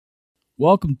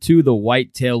Welcome to the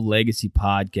Whitetail Legacy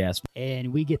Podcast.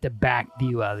 And we get the back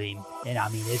view of him. And I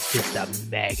mean, it's just a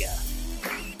mega.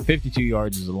 52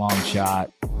 yards is a long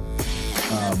shot.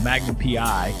 Magnum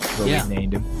PI is what we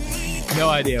named him. No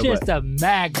idea. Just a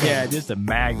magnum. Yeah, just a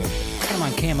magnum. Come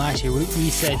on, Cam, last year we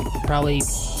said probably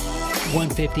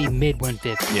 150, mid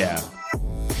 150. Yeah.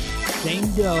 Same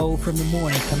doe from the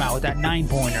morning come out with that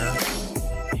 9-pointer.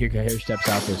 Here steps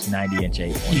out this 90-inch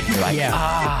 8-point. You're like,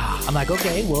 I'm like,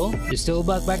 okay, well, there's still a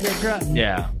buck back there grunting.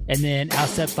 Yeah. And then out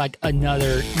steps like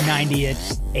another 90-inch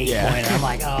 8-pointer. I'm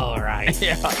like, all right.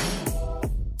 Yeah.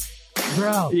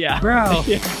 Bro. Yeah. Bro.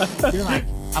 Yeah. You're like,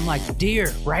 I'm like,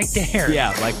 deer, right there.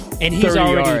 Yeah, like and he's 30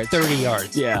 already yards. 30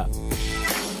 yards. Yeah.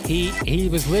 He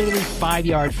was literally 5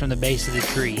 yards from the base of the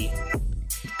tree.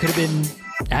 Could have been,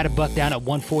 had a buck down at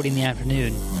 1:40 in the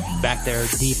afternoon, back there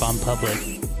deep on public.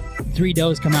 3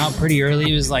 does come out pretty early.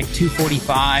 It was like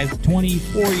 245,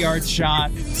 24 yard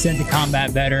shot, sent the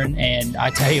combat veteran, and I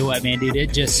tell you what, man, dude,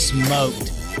 it just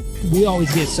smoked. We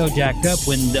always get so jacked up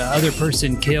when the other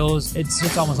person kills. It's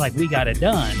just almost like we got it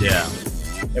done. Yeah.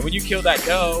 And when you killed that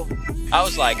doe, I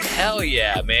was like, hell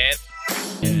yeah, man.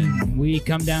 And we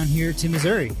come down here to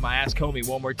Missouri. I asked Comey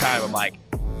one more time. I'm like,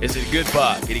 is it a good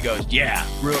buck? And he goes, yeah,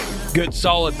 real good,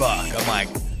 solid buck. I'm like,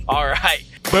 all right,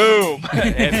 boom.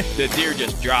 And the deer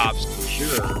just drops.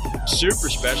 Sure. Super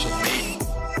special meat.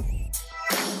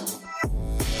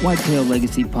 Whitetail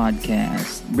Legacy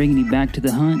Podcast, bringing you back to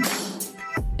the hunt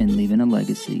and leaving a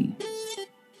legacy.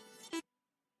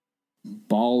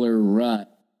 Baller Rut.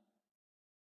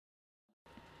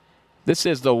 This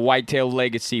is the Whitetail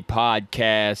Legacy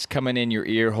Podcast coming in your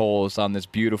ear holes on this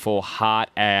beautiful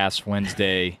hot-ass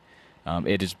Wednesday.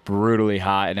 It is brutally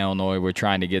hot in Illinois. We're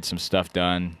trying to get some stuff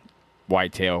done,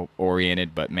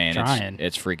 whitetail-oriented, but, man,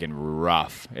 it's freaking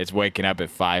rough. It's waking up at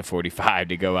 5:45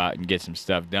 to go out and get some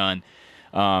stuff done.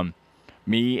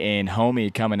 Me and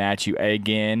Homie coming at you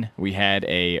again. We had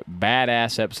a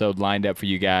badass episode lined up for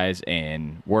you guys,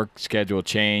 and work schedule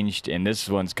changed, and this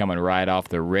one's coming right off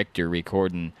the Richter,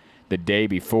 recording the day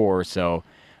before, so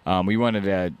we wanted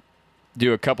to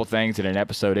do a couple things in an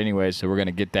episode anyway, so we're going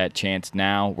to get that chance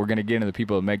now. We're going to get into the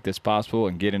people that make this possible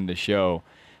and get into the show.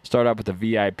 Start off with the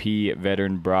VIP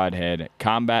Veteran Broadhead.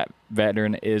 Combat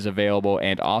Veteran is available,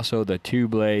 and also the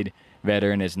two-blade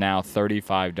Veteran is now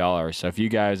 $35. So if you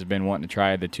guys have been wanting to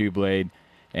try the two-blade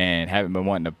and haven't been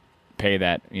wanting to pay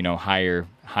that,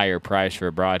 higher price for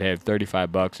a broadhead,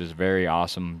 $35 is a very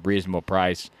awesome, reasonable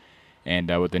price.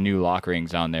 And with the new lock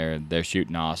rings on there, they're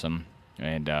shooting awesome.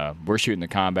 And we're shooting the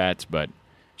combats, but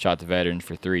shot the veterans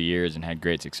for 3 years and had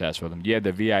great success with them. You had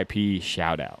the VIP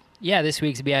shout-out. Yeah, this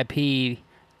week's VIP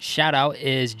shout-out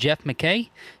is Jeff McKay.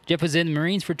 Jeff was in the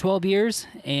Marines for 12 years,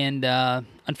 and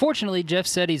unfortunately, Jeff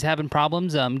said he's having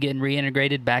problems getting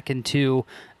reintegrated back into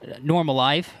normal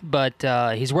life, but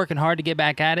he's working hard to get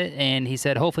back at it, and he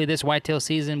said hopefully this whitetail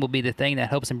season will be the thing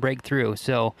that helps him break through.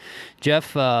 So,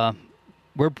 Jeff,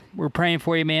 we're praying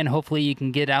for you, man. Hopefully you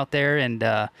can get out there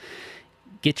and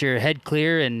get your head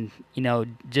clear and,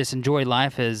 just enjoy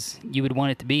life as you would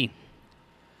want it to be.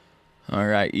 All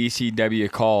right,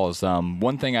 ECW calls.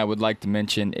 One thing I would like to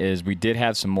mention is we did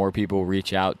have some more people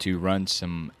reach out to run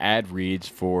some ad reads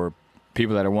for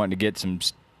people that are wanting to get some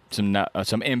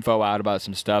info out about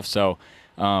some stuff. So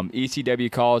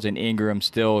ECW calls and Ingram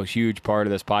still a huge part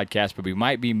of this podcast, but we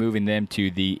might be moving them to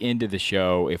the end of the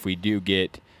show if we do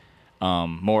get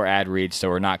more ad reads, so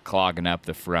we're not clogging up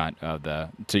the front of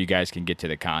so you guys can get to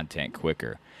the content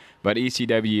quicker. But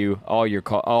ECW, all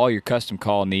your custom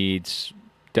call needs,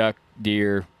 duck,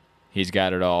 deer, he's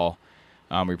got it all.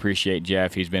 We appreciate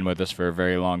Jeff. He's been with us for a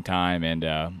very long time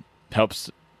and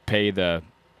helps pay the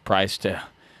price to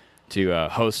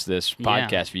host this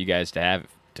podcast for you guys to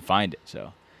find it.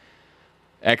 So,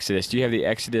 Exodus, do you have the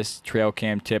Exodus trail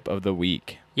cam tip of the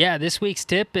week? Yeah, this week's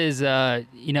tip is,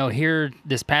 here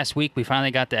this past week we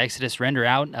finally got the Exodus render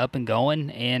out and up and going.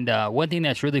 And one thing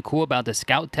that's really cool about the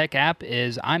Scout Tech app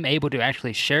is I'm able to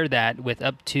actually share that with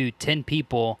up to 10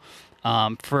 people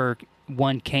for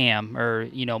one cam or,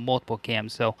 multiple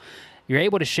cams. So you're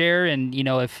able to share, and,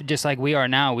 if just like we are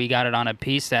now, we got it on a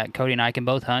piece that Cody and I can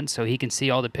both hunt, so he can see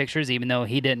all the pictures even though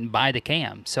he didn't buy the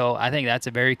cam. So I think that's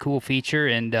a very cool feature.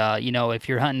 And, if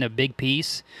you're hunting a big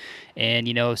piece and,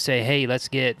 say, hey, let's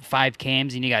get 5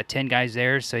 cams and you got 10 guys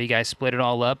there, so you guys split it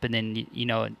all up, and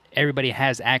then, everybody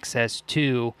has access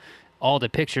to all the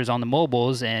pictures on the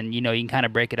mobiles, and, you can kind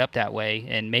of break it up that way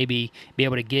and maybe be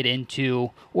able to get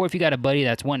into, or if you got a buddy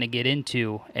that's wanting to get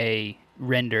into a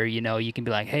render, you can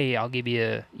be like, hey, I'll give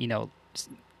you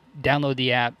download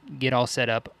the app, get all set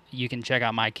up, you can check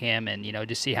out my cam and,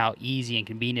 just see how easy and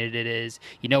convenient it is.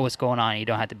 You know what's going on, and you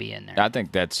don't have to be in there. I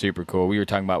think that's super cool. We were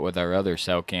talking about with our other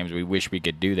cell cams, we wish we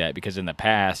could do that because in the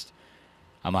past,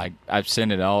 I'm like, I've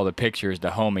sent all the pictures to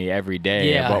homie every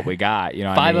day of what we got. You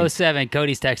know what I mean? 507,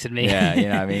 Cody's texted me. Yeah, you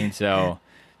know what I mean? So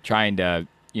trying to,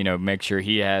 make sure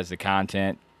he has the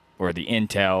content or the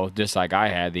intel, just like I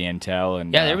had the intel.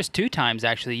 And yeah, there was 2 times,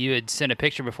 actually. You had sent a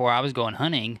picture before I was going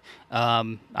hunting.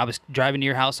 I was driving to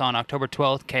your house on October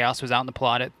 12th. Chaos was out in the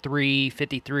plot at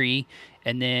 3:53.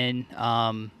 And then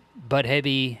Bud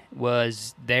Heavy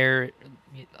was there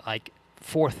like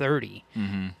 4:30.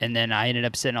 Mm-hmm. And then I ended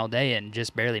up sitting all day and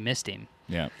just barely missed him.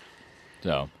 Yeah.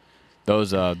 So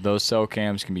those cell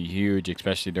cams can be huge,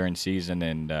 especially during season.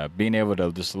 And being able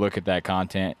to just look at that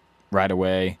content right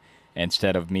away,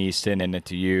 instead of me sending it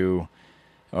to you,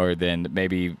 or then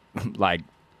maybe like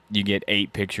you get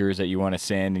 8 pictures that you want to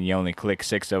send and you only click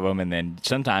 6 of them. And then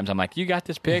sometimes I'm like, you got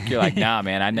this pic? You're like, nah,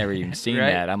 man, I never even seen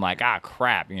Right. that. I'm like,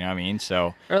 crap. You know what I mean?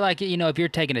 So, Or like, if you're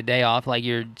taking a day off, like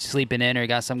you're sleeping in or you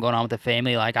got something going on with the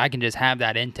family, like I can just have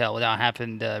that intel without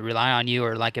having to rely on you.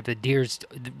 Or like if the deer's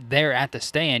there at the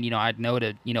stand, I'd know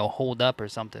to, hold up or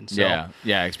something. So,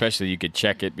 yeah, especially you could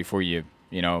check it before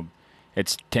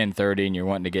it's 10:30 and you're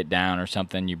wanting to get down or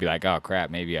something. You'd be like, oh, crap,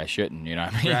 maybe I shouldn't. You know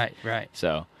what I mean? Right.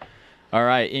 So, all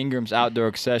right, Ingram's Outdoor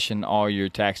Accession, all your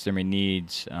taxidermy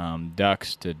needs,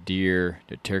 ducks to deer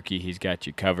to turkey, he's got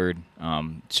you covered.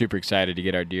 Super excited to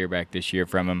get our deer back this year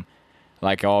from him.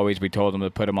 Like always, we told him to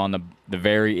put him on the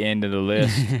very end of the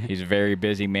list. He's a very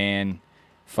busy man,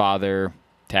 father,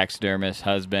 taxidermist,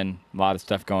 husband, a lot of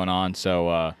stuff going on.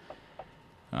 So,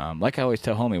 like I always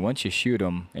tell homie, once you shoot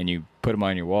them and you put them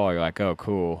on your wall, you're like, oh,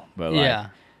 cool. But like,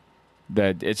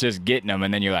 it's just getting them,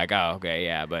 and then you're like, oh, okay,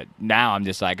 yeah. But now I'm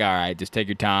just like, all right, just take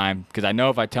your time, because I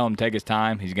know if I tell him to take his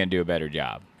time, he's going to do a better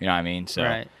job. You know what I mean? So,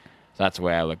 Right. So that's the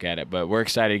way I look at it. But we're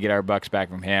excited to get our bucks back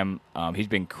from him. He's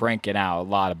been cranking out a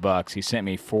lot of bucks. He sent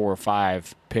me 4 or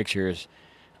 5 pictures.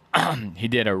 He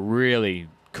did a really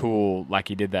cool, like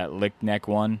he did that lick neck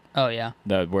one. Oh, yeah.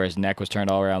 Where his neck was turned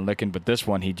all around licking. But this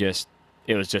one,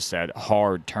 it was just a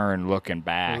hard turn looking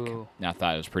back. Ooh. And I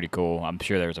thought it was pretty cool. I'm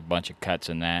sure there was a bunch of cuts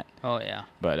in that. Oh, yeah.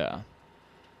 But, all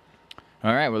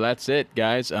right, well, that's it,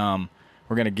 guys.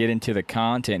 We're going to get into the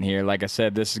content here. Like I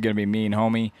said, this is going to be me and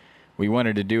homie. We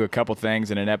wanted to do a couple things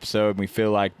in an episode. We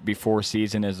feel like before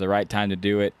season is the right time to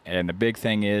do it. And the big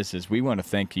thing is we want to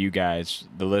thank you guys,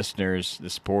 the listeners, the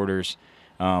supporters.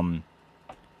 I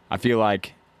feel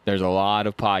like there's a lot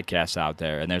of podcasts out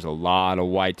there, and there's a lot of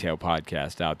whitetail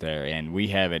podcasts out there, and we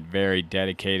have a very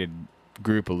dedicated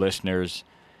group of listeners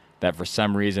that for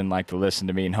some reason like to listen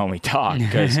to me and homie talk,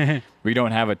 because we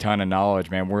don't have a ton of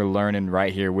knowledge, man. We're learning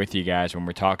right here with you guys when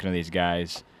we're talking to these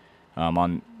guys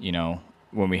on,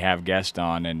 when we have guests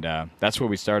on, and that's what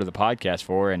we started the podcast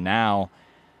for, and now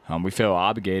we feel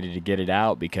obligated to get it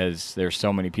out because there's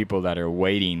so many people that are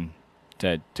waiting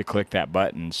to click that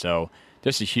button. So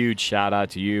just a huge shout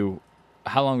out to you.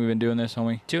 How long have we been doing this,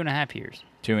 homie? 2.5 years.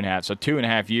 2.5. So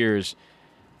 2.5 years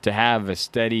to have a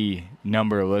steady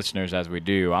number of listeners as we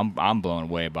do. I'm blown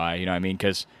away by it. You know what I mean?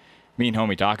 Because me and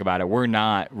homie talk about it. We're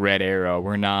not Red Arrow.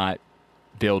 We're not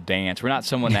Bill Dance. We're not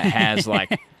someone that has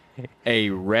like a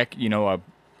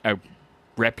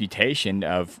reputation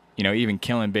of even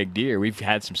killing big deer. We've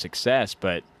had some success,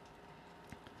 but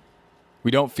we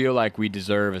don't feel like we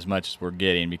deserve as much as we're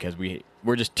getting because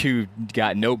we're just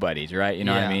got nobodies, right? You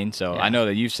know what I mean? So I know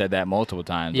that you've said that multiple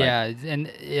times. Yeah, and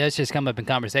it's just come up in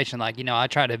conversation. Like, I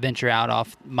try to venture out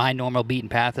off my normal beaten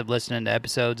path of listening to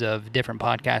episodes of different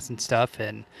podcasts and stuff,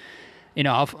 and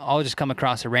I'll just come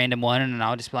across a random one, and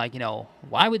I'll just be like,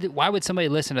 why would somebody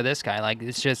listen to this guy? Like,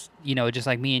 it's just just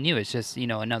like me and you. It's just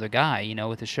another guy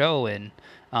with a show, and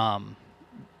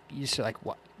you just like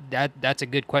what. That's a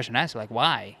good question to ask. Like,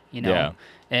 why? Yeah.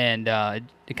 And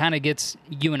it kind of gets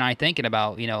you and I thinking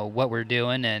about what we're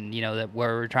doing and that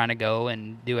where we're trying to go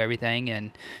and do everything. And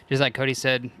just like Cody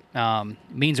said,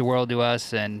 means the world to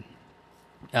us. And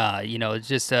it's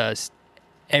just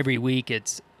every week.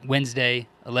 It's Wednesday,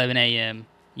 11 a.m.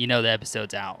 The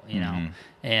episode's out.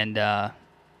 And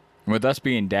with us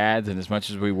being dads, and as much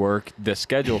as we work, the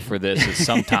schedule for this is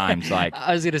sometimes like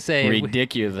I was gonna say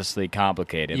ridiculously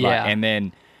complicated. Yeah. And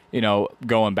then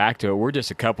going back to it, we're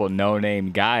just a couple of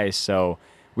no-name guys, so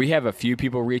we have a few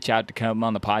people reach out to come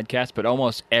on the podcast, but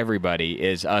almost everybody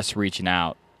is us reaching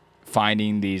out,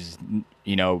 finding these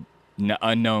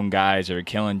unknown guys that are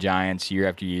killing giants year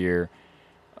after year,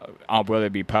 whether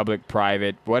it be public,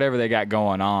 private, whatever they got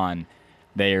going on.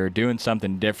 They are doing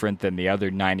something different than the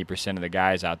other 90% of the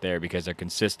guys out there because they're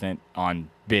consistent on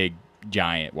big,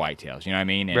 giant whitetails. You know what I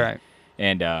mean? Right.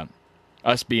 And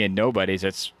us being nobodies,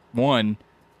 it's one,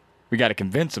 we got to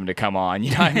convince them to come on.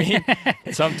 You know what I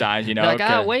mean? Sometimes, you know. Like,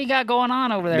 oh, what you got going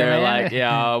on over there, they're man? like,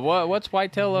 yeah, what's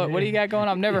whitetail? What do you got going on?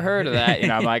 I've never heard of that. You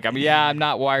know, I'm like, I'm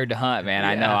not wired to hunt, man.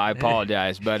 I know. I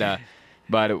apologize. But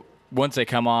once they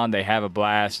come on, they have a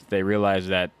blast. They realize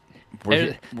that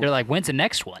they're like, when's the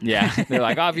next one? Yeah. They're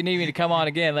like, oh, if you need me to come on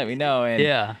again, let me know.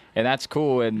 And and that's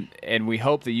cool. And we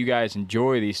hope that you guys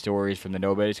enjoy these stories from the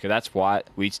nobodies, because that's what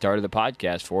we started the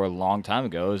podcast for a long time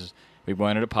ago. Is we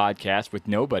wanted a podcast with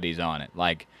nobodies on it,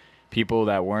 like people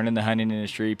that weren't in the hunting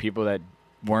industry, people that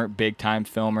weren't big-time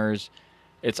filmers.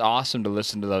 It's awesome to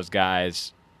listen to those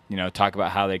guys, you know, talk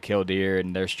about how they kill deer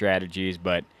and their strategies,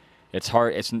 but it's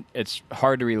hard. It's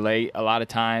hard to relate a lot of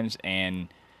times, and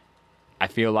I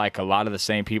feel like a lot of the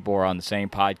same people are on the same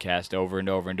podcast over and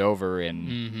over and over,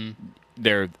 and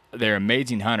they're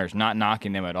amazing hunters. Not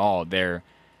knocking them at all.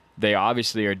 They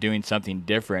obviously are doing something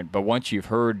different, but once you've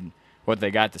heard what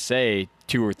they got to say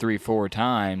 2 or 3, 4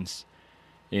 times,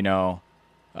 you know,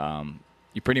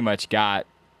 you pretty much got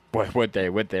what they're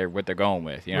going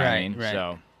with. You know what I mean? Right.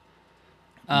 So,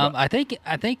 I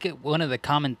think one of the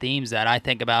common themes that I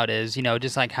think about is, you know,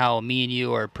 just like how me and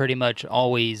you are pretty much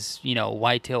always, you know,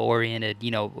 whitetail oriented,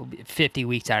 you know, 50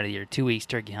 weeks out of the year, 2 weeks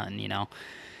turkey hunting, you know.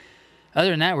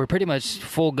 Other than that, we're pretty much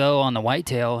full go on the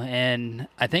whitetail, and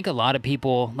I think a lot of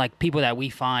people, like people that we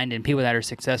find and people that are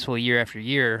successful year after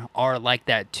year, are like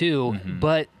that too,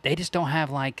 but they just don't have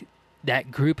like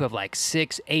that group of like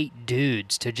 6, 8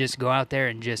 dudes to just go out there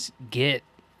and just get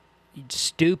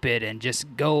stupid and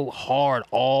just go hard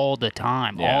all the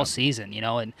time, all season, you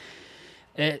know. And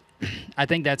I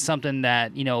think that's something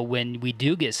that, you know, when we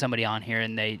do get somebody on here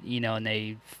and they, you know, and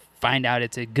they find out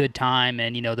it's a good time,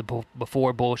 and, you know, the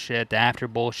before bullshit, the after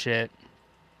bullshit,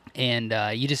 and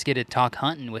you just get to talk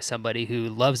hunting with somebody who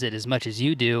loves it as much as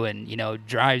you do, and, you know,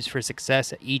 drives for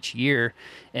success each year,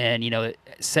 and, you know,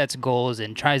 sets goals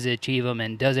and tries to achieve them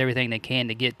and does everything they can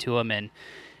to get to them, and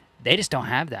they just don't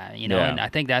have that, you know. And I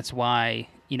think that's why,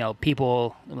 you know,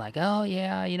 people are like, oh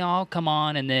yeah, you know, I'll come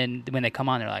on, and then when they come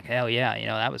on, they're like, hell yeah, you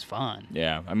know, that was fun.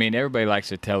 Yeah, I mean, everybody likes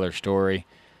to tell their story.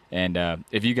 And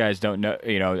if you guys don't know,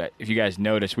 you know, if you guys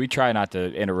notice, we try not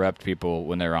to interrupt people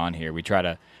when they're on here.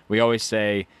 We always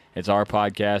say, it's our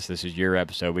podcast. This is your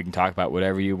episode. We can talk about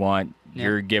whatever you want. Yeah.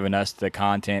 You're giving us the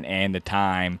content and the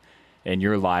time in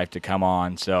your life to come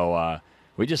on. So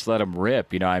we just let them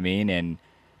rip, you know what I mean? And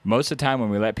most of the time when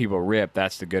we let people rip,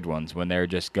 that's the good ones, when they're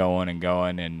just going,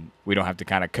 and we don't have to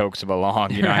kind of coax them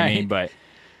along, you know what I mean? But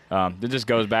it just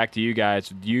goes back to you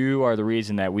guys. You are the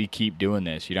reason that we keep doing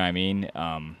this, you know what I mean?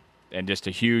 And just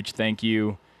a huge thank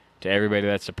you to everybody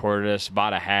that supported us.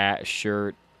 Bought a hat, a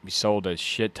shirt. We sold a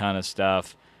shit ton of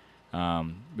stuff.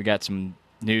 We got some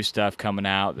new stuff coming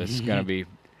out that's going to be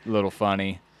a little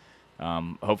funny.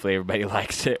 Hopefully everybody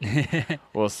likes it.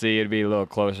 We'll see. It'll be a little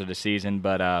closer to season.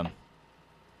 But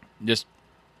just,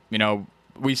 you know,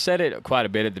 we said it quite a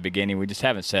bit at the beginning. We just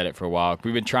haven't said it for a while.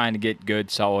 We've been trying to get good,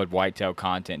 solid whitetail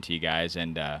content to you guys.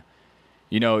 And,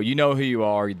 you know who you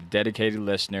are. You're the dedicated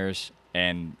listeners.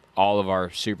 And all of our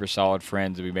super solid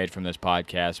friends that we made from this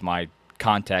podcast, my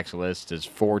contacts list is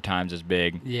 4 times as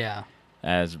big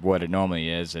as what it normally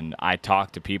is. And I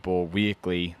talk to people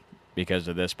weekly because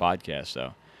of this podcast.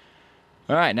 So,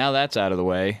 all right, now that's out of the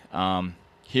way.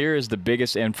 Here is the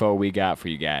biggest info we got for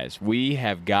you guys. We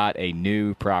have got a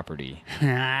new property.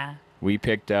 We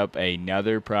picked up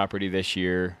another property this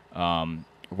year,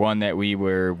 one that we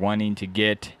were wanting to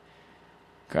get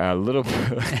a little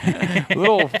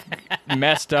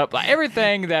messed up. Like,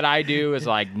 everything that I do is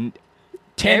like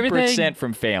 10%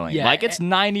 from failing. Yeah. Like, it's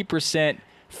 90%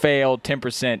 failed,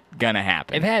 10% gonna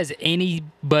happen. If it has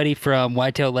anybody from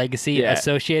Whitetail Legacy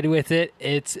associated with it,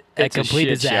 it's a complete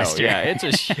disaster. Show. Yeah, it's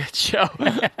a shit show.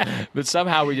 But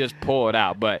somehow we just pull it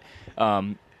out. But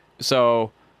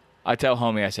so I tell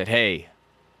homie, I said, hey,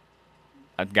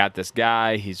 I've got this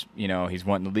guy. He's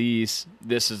wanting to lease.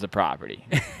 This is the property.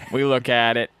 We look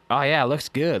at it. Oh yeah, looks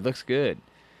good. Looks good.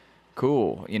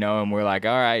 Cool. You know, and we're like,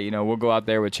 all right, you know, we'll go out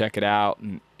there, we'll check it out,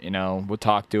 and, you know, we'll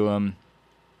talk to him.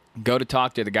 Go to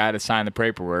talk to the guy that signed the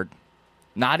paperwork.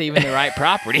 Not even the right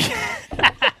property.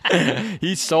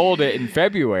 He sold it in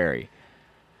February.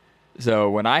 So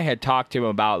when I had talked to him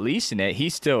about leasing it, he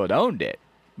still had owned it.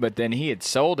 But then he had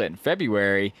sold it in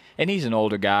February, and he's an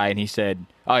older guy, and he said,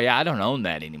 oh, yeah, I don't own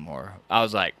that anymore. I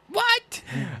was like, what?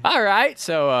 All right,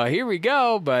 so here we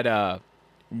go. But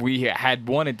we had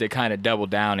wanted to kind of double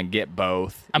down and get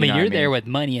both. I mean, you're there with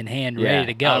money in hand, ready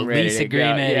to go. Lease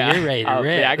agreement, you're ready to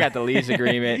rip. Yeah, I got the lease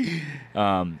agreement.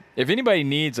 If anybody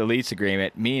needs a lease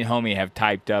agreement, me and homie have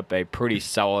typed up a pretty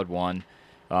solid one.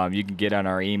 You can get on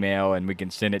our email and we can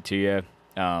send it to you.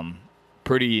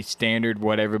 Pretty standard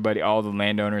what all the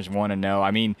landowners want to know.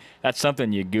 I mean, that's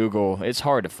something you Google. It's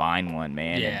hard to find one,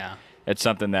 man. Yeah. And it's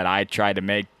something that I try to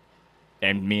make,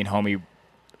 and me and homie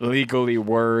legally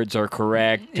words are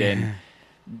correct. And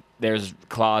there's a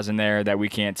clause in there that we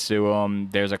can't sue them.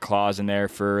 There's a clause in there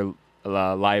for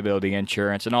liability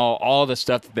insurance and all the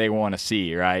stuff that they want to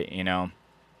see, right? You know,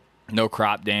 no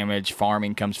crop damage,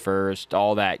 farming comes first,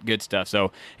 all that good stuff.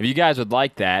 So if you guys would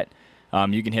like that,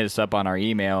 you can hit us up on our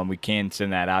email, and we can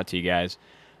send that out to you guys.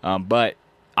 But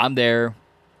I'm there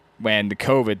when the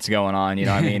COVID's going on, you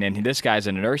know what I mean? And this guy's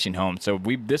in a nursing home, so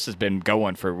this has been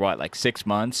going for what, like 6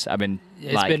 months? And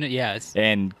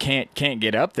can't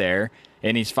get up there.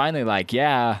 And he's finally like,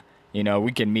 yeah, you know,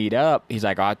 we can meet up. He's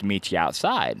like, I'll have to meet you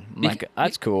outside. I'm like,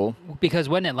 that's cool. Because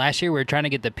wasn't it last year we were trying to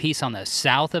get the piece on the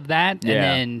south of that, and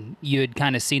then you had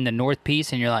kind of seen the north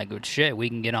piece, and you're like, oh, shit, we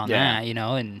can get on that, you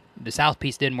know, and the south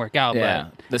piece didn't work out. Yeah,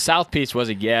 but the south piece was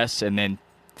a yes, and then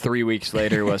 3 weeks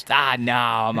later was, no.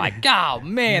 I'm like, oh,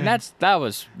 man, that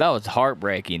was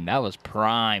heartbreaking. That was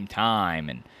prime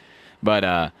time.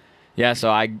 But so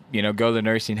I, go to the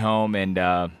nursing home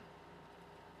and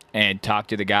talk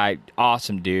to the guy.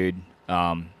 Awesome dude.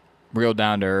 Real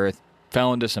down to earth.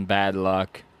 Fell into some bad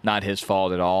luck. Not his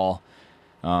fault at all.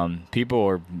 People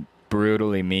are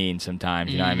brutally mean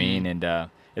sometimes, you know what I mean? And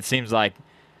it seems like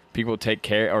people take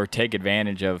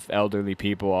advantage of elderly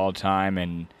people all the time.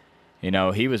 And,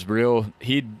 he was real.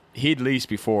 He'd leased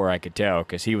before, I could tell,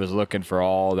 because he was looking for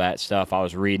all that stuff. I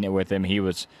was reading it with him. He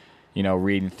was,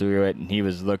 reading through it, and he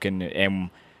was looking. And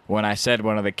when I said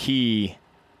one of the key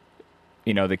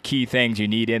things you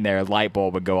need in there, a light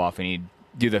bulb would go off, and he'd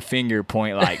do the finger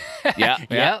point like, that's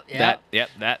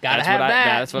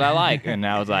what I like. And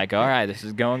I was like, all right, this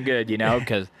is going good,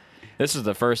 because this is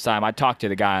the first time I talked to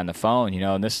the guy on the phone,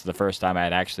 and this is the first time I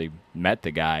had actually met the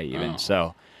guy even.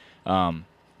 So,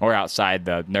 we're outside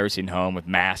the nursing home with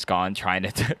mask on trying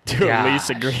to do a lease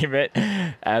agreement.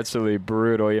 Absolutely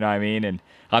brutal, you know what I mean? And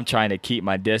I'm trying to keep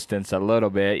my distance a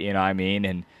little bit, you know what I mean?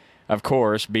 And of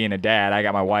course, being a dad, I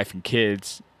got my wife and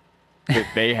kids that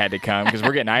they had to come because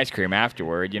we're getting ice cream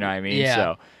afterward, you know what I mean?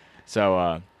 Yeah.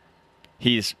 So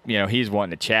he's wanting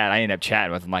to chat. I ended up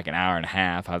chatting with him like an hour and a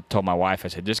half. I told my wife, I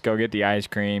said, just go get the ice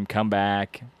cream, come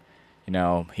back.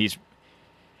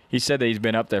 He said that he's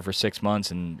been up there for 6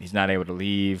 months and he's not able to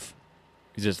leave.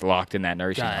 He's just locked in that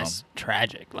nursing home. That's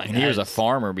tragic. And he was a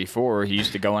farmer before. He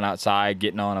used to going outside,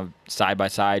 getting on a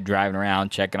side-by-side, driving around,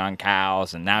 checking on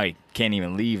cows, and now he can't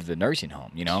even leave the nursing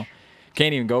home,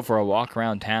 Can't even go for a walk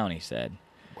around town, he said.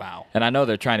 Wow. And I know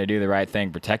they're trying to do the right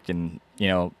thing, protecting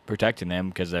them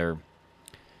because they're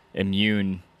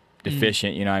immune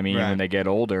deficient, you know what I mean, right. when they get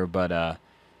older. But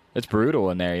it's brutal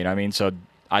in there, you know what I mean? So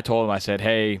I told him, I said,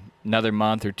 hey, another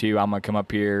month or two, I'm going to come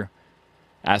up here,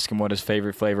 ask him what his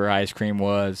favorite flavor ice cream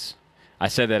was. I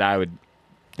said that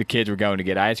the kids were going to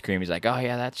get ice cream. He's like, oh,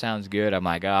 yeah, that sounds good. I'm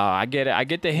like, oh, I get it. I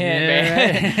get the hint,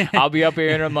 man. Right. I'll be up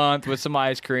here in a month with some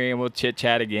ice cream. We'll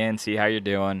chit-chat again, see how you're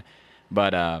doing.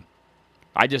 But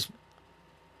it's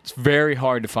very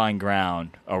hard to find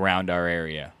ground around our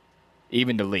area,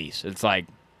 even to lease. It's like,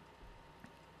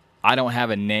 I don't have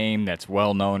a name that's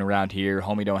well-known around here.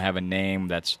 Homie don't have a name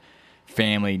that's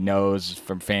family knows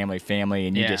from family,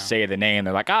 and you just say the name.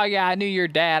 They're like, oh, yeah, I knew your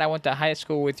dad. I went to high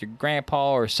school with your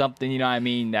grandpa or something. You know what I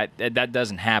mean? That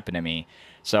doesn't happen to me.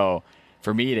 So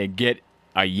for me to get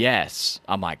a yes,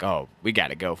 I'm like, oh, we got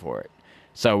to go for it.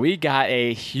 So we got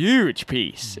a huge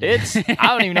piece. I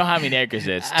don't even know how many acres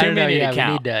it is. Too many to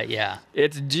count.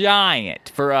 It's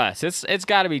giant for us. It's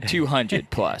got to be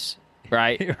 200 plus.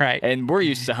 Right? Right. And we're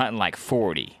used to hunting like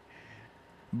 40.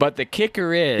 But the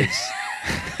kicker is,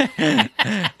 and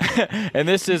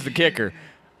this is the kicker,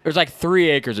 there's like 3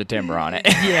 acres of timber on it.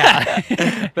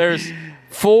 Yeah. There's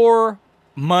 4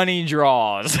 money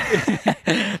draws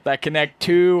that connect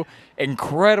 2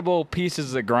 incredible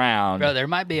pieces of ground. Bro, there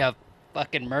might be a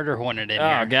fucking murder hornet in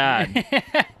here. Oh, God.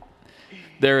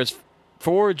 There's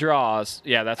 4 draws.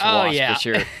 Yeah, that's a wasp for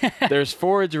sure. There's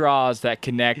 4 draws that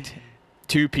connect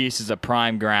 2 pieces of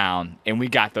prime ground, and we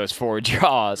got those 4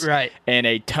 draws, right? And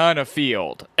a ton of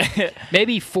field.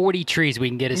 Maybe 40 trees we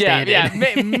can get a stand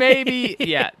in. Maybe,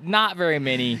 not very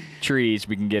many trees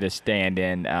we can get a stand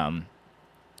in.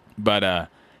 But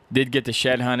did get to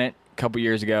shed hunt it a couple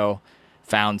years ago.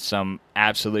 Found some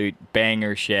absolute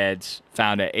banger sheds.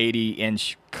 Found an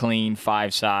 80-inch clean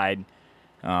 5-side.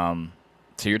 So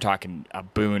you're talking a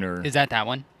booner. Is that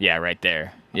one? Yeah, right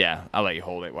there. Yeah, I'll let you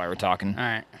hold it while we're talking. All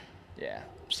right. Yeah,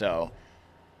 so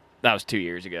that was 2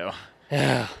 years ago.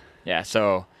 Yeah. Yeah,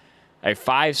 so a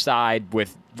 5-side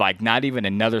with like not even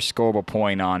another scoreable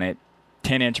point on it,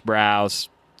 10-inch brows,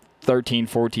 13,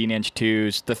 14-inch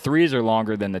twos. The threes are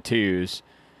longer than the twos.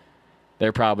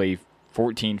 They're probably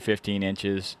 14, 15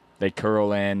 inches. They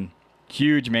curl in,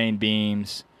 huge main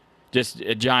beams, just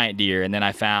a giant deer. And then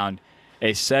I found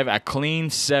a clean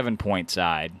 7-point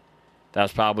side. That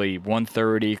was probably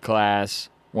 130 class,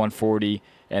 140,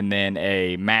 and then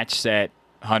a match set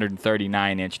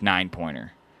 139-inch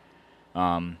 9-pointer.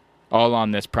 All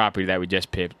on this property that we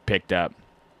just picked up.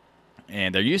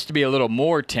 And there used to be a little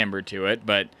more timber to it,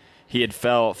 but he had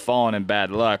fallen in bad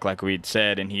luck, like we'd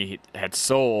said, and he had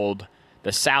sold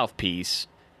the south piece,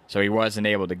 so he wasn't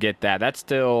able to get that. That's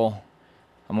still,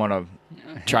 I'm going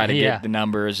to try to get the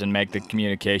numbers and make the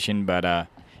communication. But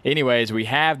anyways, we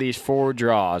have these 4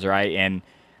 draws, right? And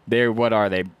they're, what are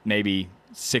they, maybe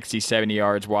 60, 70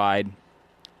 yards wide?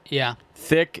 Yeah.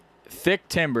 Thick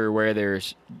timber where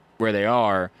they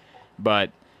are,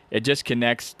 but it just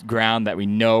connects ground that we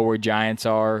know where giants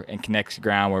are and connects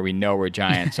ground where we know where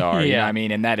giants are. You know what I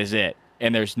mean? And that is it.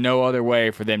 And there's no other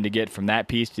way for them to get from that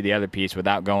piece to the other piece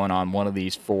without going on one of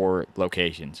these 4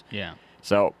 locations. Yeah.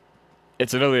 So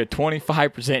it's literally a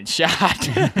 25% shot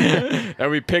that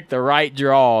we picked the right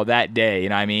draw that day. You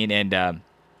know what I mean? And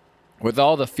with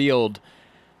all the field,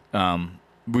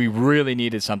 we really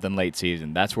needed something late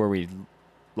season. That's where we,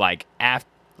 like,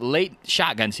 late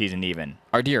shotgun season even,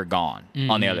 our deer are gone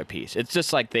on the other piece. It's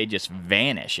just like they just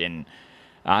vanish. And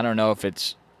I don't know if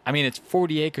it's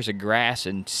 40 acres of grass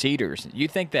and cedars. You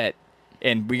think that,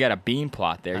 and we got a beam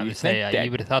plot there. You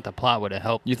would have thought the plot would have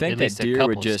helped. You think that deer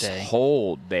would just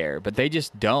hold there, but they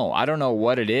just don't. I don't know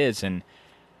what it is. And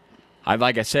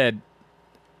like I said,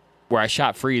 where I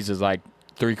shot freeze is like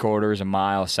 3/4 a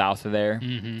mile south of there.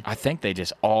 I think they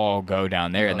just all go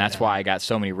down there, and that's why I got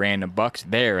so many random bucks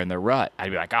there in the rut.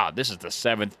 I'd be like, oh, this is the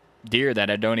 7th deer that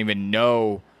I don't even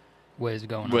know was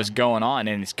going on,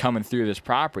 and it's coming through this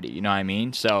property. You know what I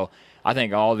mean? So I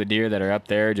think all the deer that are up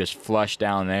there just flush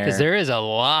down there. Because there is a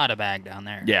lot of ag down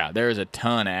there. Yeah, there is a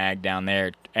ton of ag down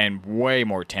there and way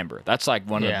more timber. That's like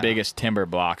one of the biggest timber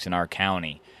blocks in our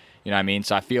county. You know what I mean?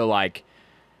 So I feel like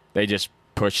they just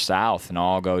push south and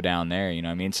all go down there. You know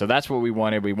what I mean? So that's what we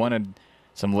wanted. We wanted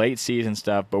some late season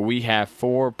stuff, but we have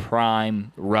 4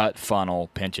 prime rut funnel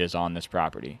pinches on this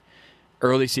property.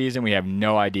 Early season, we have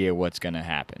no idea what's going to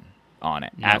happen on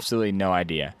it. Nope. Absolutely no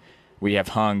idea. We have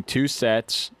hung 2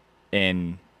 sets,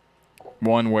 in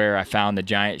one where I found the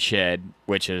giant shed,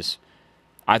 which is,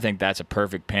 I think that's a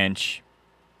perfect pinch,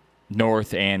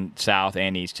 north and south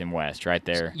and east and west, right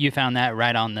there. You found that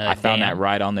right on the dam? I found that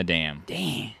right on the dam.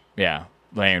 Dang. Yeah,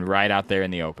 laying right out there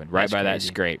in the open, right by that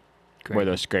scrape, where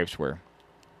those scrapes were.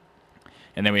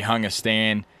 And then we hung a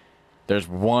stand. There's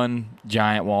one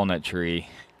giant walnut tree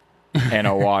and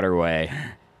a waterway,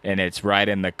 and it's right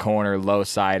in the corner low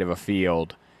side of a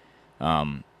field.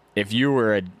 If you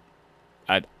were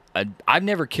I've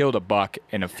never killed a buck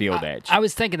in a field edge. I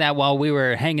was thinking that while we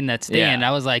were hanging that stand.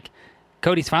 I was like,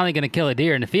 Cody's finally going to kill a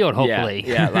deer in the field, hopefully.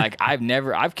 Yeah, like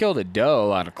I've killed a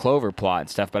doe on a clover plot and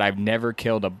stuff, but I've never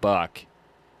killed a buck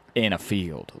in a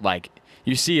field. Like,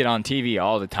 you see it on TV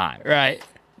all the time. Right.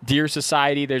 Deer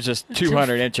Society, there's just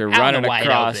 200-incher running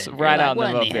across right out in the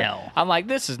middle field. I'm like,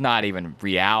 this is not even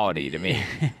reality to me.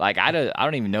 Like, I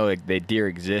don't even know that deer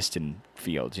exist in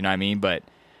fields, you know what I mean? But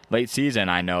late season,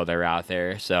 I know they're out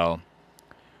there. So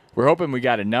we're hoping we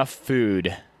got enough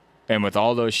food, and with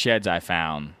all those sheds I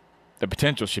found, the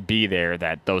potential should be there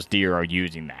that those deer are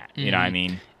using that. You know what I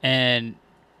mean? And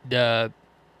the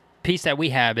piece that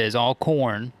we have is all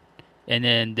corn. And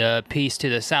then the piece to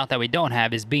the south that we don't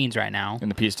have is beans right now. And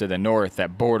the piece to the north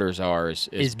that borders ours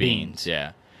is beans.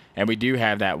 Yeah. And we do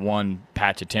have that one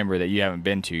patch of timber that you haven't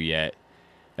been to yet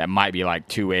that might be like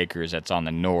 2 acres that's on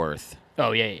the north.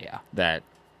 Oh, yeah. That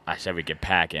I said we could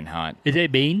pack and hunt. Is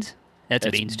it beans? It's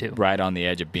beans, too. Right on the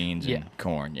edge of beans and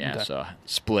corn. Yeah, okay. So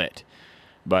split.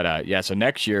 But, so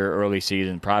next year, early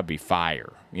season, probably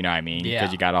fire. You know what I mean? Yeah.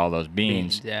 Because you got all those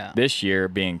beans. Yeah. This year,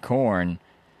 being corn,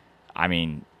 I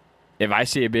mean, if I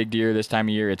see a big deer this time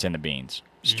of year, it's in the beans,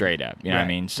 straight up. You know what I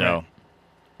mean? So,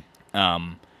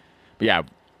 but yeah,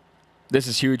 this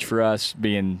is huge for us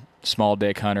being small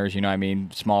dick hunters. You know what I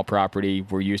mean? Small property.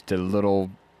 We're used to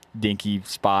little dinky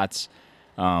spots.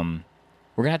 We're going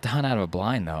to have to hunt out of a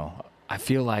blind, though. I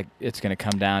feel like it's going to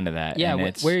come down to that. Yeah,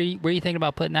 where are you thinking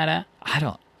about putting that at?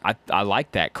 I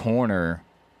like that corner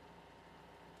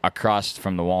across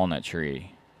from the walnut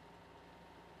tree.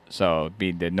 So it'd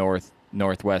be the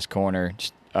northwest corner,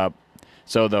 just up.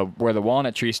 So where the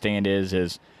walnut tree stand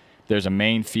is there's a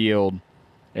main field,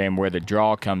 and where the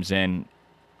draw comes in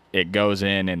it goes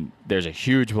in, and there's a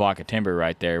huge block of timber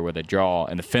right there with a draw,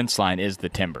 and the fence line is the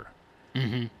timber.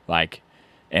 Mm-hmm. Like,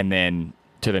 and then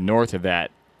to the north of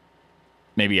that,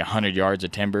 maybe 100 yards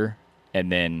of timber,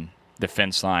 and then the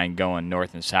fence line going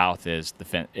north and south is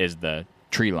the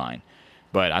tree line.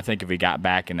 But I think if we got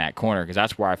back in that corner, because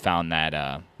that's where I found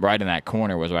that, right in that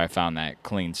corner was where I found that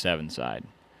clean 7 side.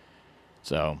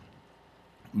 So,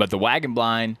 but the wagon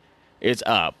blind is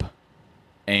up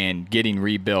and getting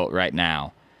rebuilt right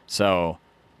now. So,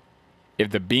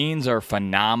 if the beans are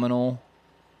phenomenal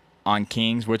on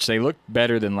Kings, which they look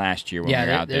better than last year when we were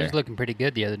out there. Yeah, they're looking pretty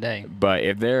good the other day. But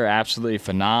if they're absolutely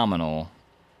phenomenal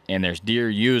and there's deer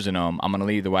using them, I'm going to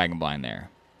leave the wagon blind there.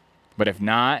 But if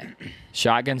not,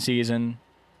 shotgun season,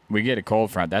 we get a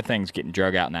cold front. That thing's getting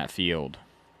drug out in that field.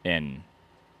 And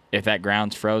if that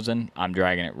ground's frozen, I'm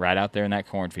dragging it right out there in that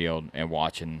cornfield and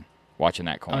watching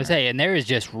that corner. I would say, and there is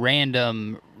just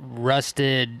random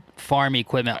rusted farm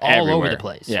equipment all over the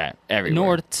place. Yeah, everywhere.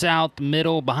 North, south,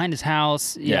 middle, behind his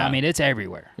house. Yeah, I mean, it's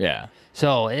everywhere. Yeah.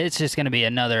 So it's just going to be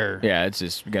another. Yeah, it's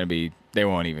just going to be, they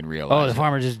won't even realize. Oh, the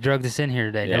farmer just drugged us in here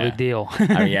today. Yeah. No big deal.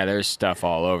 I mean, yeah, there's stuff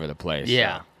all over the place.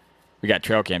 Yeah. So. We got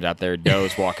trail cams out there,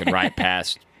 does walking right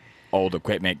past old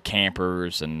equipment,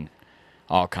 campers, and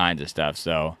all kinds of stuff.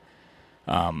 So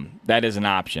that is an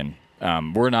option.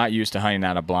 We're not used to hunting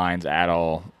out of blinds at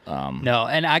all. No,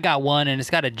 and I got one, and it's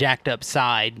got a jacked up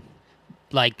side,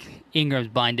 like Ingram's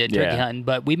blind did turkey hunting,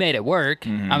 but we made it work.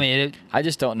 Mm-hmm. I mean, I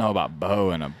just don't know about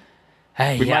bow and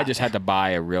we might just have to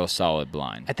buy a real solid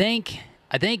blind. I think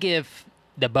if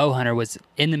the bow hunter was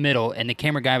in the middle and the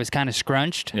camera guy was kind of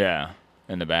scrunched,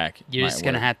 in the back, you're just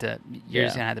gonna have to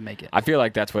make it. I feel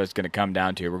like that's what it's gonna come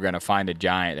down to. We're gonna find a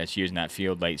giant that's using that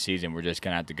field late season. We're just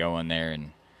gonna have to go in there,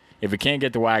 and if we can't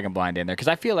get the wagon blind in there, because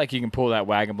I feel like you can pull that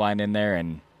wagon blind in there,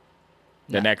 and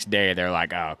the next day they're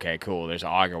like, oh, okay, cool, there's an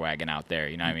auger wagon out there.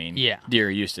 You know what I mean? Yeah. Deer are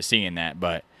used to seeing that,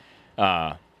 but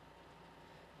the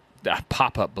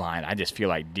pop-up blind, I just feel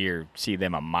like deer see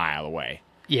them a mile away.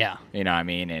 Yeah. You know what I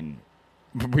mean? And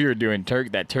we were doing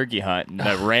that turkey hunt, and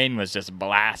the rain was just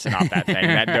blasting off that thing.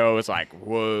 That doe was like,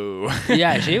 whoa.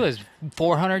 Yeah, she was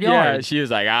 400 yards. Yeah, she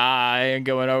was like, I ain't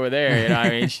going over there. You know what I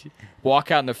mean? She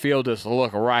walk out in the field, just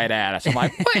look right at us. I'm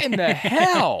like, what in the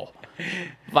hell?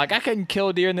 Like, I couldn't kill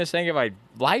a deer in this thing if my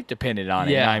life depended on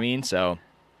it. You know what I mean? So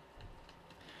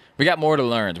we got more to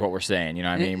learn is what we're saying. You know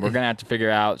what I mean? We're going to have to figure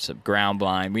out some ground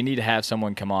blind. We need to have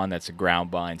someone come on that's a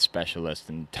ground blind specialist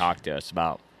and talk to us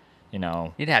about, you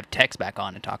know. Need to have Tex back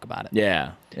on and talk about it.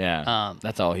 Yeah.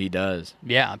 That's all he does.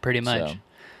 Yeah, pretty much. So.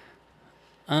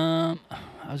 I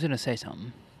was going to say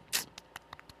something.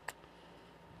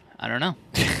 I don't know.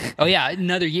 Oh, yeah,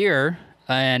 another year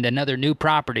and another new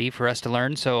property for us to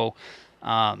learn. So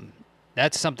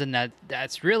that's something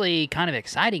that's really kind of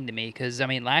exciting to me because, I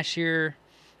mean, last year,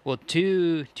 well,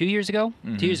 two years ago,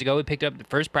 2 years ago, we picked up the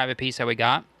first private piece that we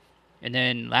got. And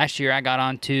then last year I got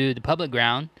onto the public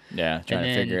ground. Yeah, trying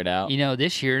to figure it out. You know,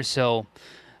 this year. So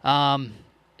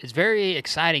it's very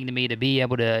exciting to me to be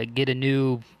able to get a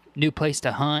new place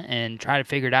to hunt and try to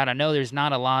figure it out. I know there's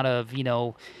not a lot of, you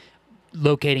know,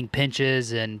 locating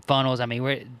pinches and funnels. I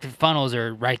mean, funnels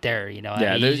are right there, you know.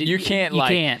 Yeah, I mean, you can't.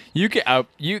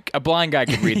 A blind guy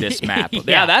could read this map.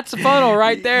 Yeah, that's a funnel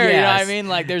right there. Yes. You know what I mean?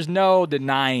 Like, there's no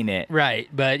denying it. Right,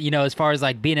 but you know, as far as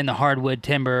like being in the hardwood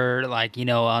timber, like, you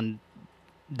know, on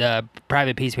the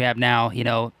private piece we have now, you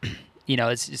know,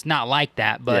 it's not like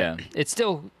that, but it's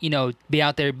still, you know, be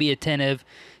out there, be attentive,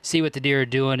 see what the deer are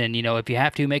doing, and you know, if you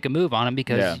have to, make a move on them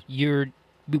because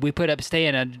we put up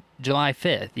staying on July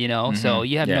 5th, you know, so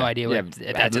you have no idea if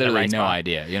that's literally the right no spot.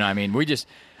 idea. You know what I mean?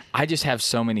 I just have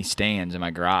so many stands in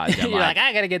my garage. I'm You're like,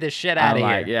 I gotta get this shit out of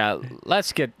here. Yeah,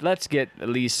 let's get at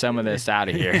least some of this out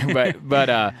of here. but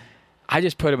I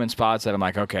just put them in spots that I'm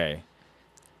like, okay,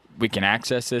 we can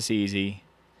access this easy.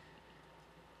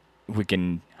 We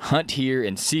can hunt here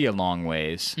and see a long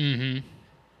ways and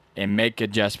make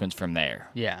adjustments from there.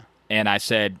 Yeah. And I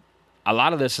said, a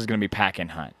lot of this is going to be pack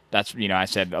and hunt. That's, you know, I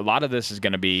said, a lot of this is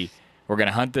going to be, we're going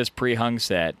to hunt this pre-hung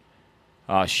set.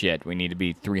 Oh, shit, we need to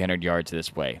be 300 yards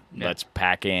this way. Yeah. Let's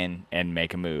pack in and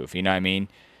make a move. You know what I mean?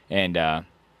 And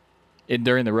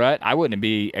during the rut, I wouldn't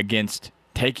be against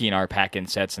taking our pack-in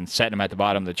sets and setting them at the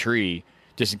bottom of the tree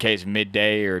just in case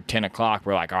midday or 10 o'clock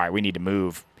we're like, all right, we need to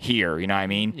move here. You know what I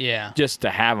mean? Yeah. Just to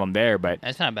have them there. But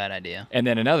that's not a bad idea. And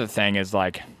then another thing is,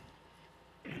 like,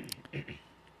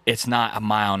 it's not 1.5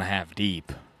 miles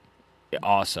deep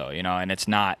also, you know, and it's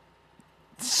not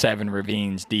 7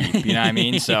 ravines deep, you know what I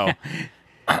mean? So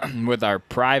with our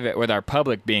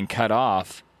public being cut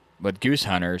off with goose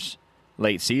hunters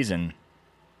late season,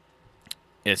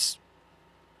 it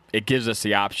gives us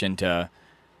the option to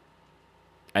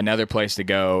another place to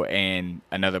go and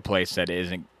another place that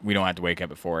isn't. We don't have to wake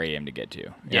up at 4 a.m. to get to. You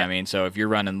know what I mean? So if you're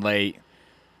running late,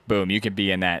 boom, you could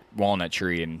be in that walnut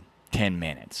tree in 10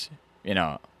 minutes. You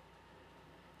know,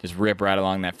 just rip right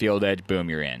along that field edge. Boom,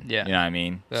 you're in. Yeah. You know what I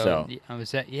mean? So I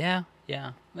was that. Yeah.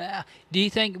 Do you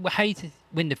think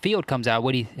when the field comes out,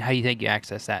 how do you think you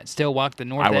access that? Still walk the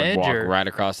north edge? I would walk or? right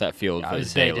across that field for the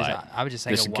daylight. I would just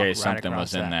think just in walk case right something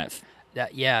was in that.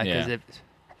 Yeah, because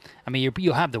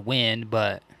you'll have the wind,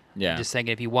 but just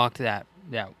thinking if you walk to that,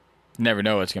 never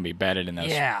know what's gonna be bedded in those.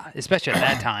 Yeah, especially at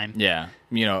that time. Yeah,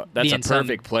 you know that's a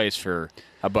perfect place for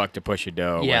a buck to push a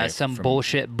doe. Yeah, some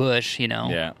bullshit bush, you know.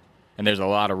 Yeah, and there's a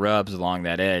lot of rubs along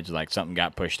that edge, like something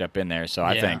got pushed up in there. So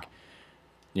I think,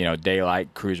 you know,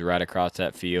 daylight, cruise right across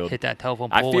that field, hit that telephone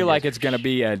pole. I feel like it's gonna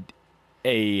be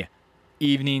a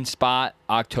evening spot,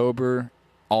 October,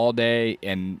 all day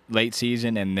and late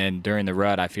season, and then during the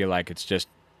rut, I feel like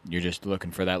you're just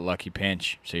looking for that lucky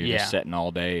pinch. So you're just sitting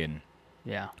all day and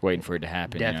waiting for it to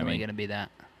happen. Definitely you know gonna be that.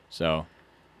 So,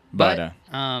 but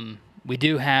we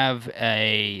do have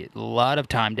a lot of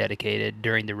time dedicated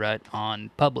during the rut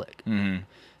on public. Mm-hmm.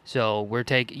 So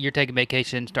you're taking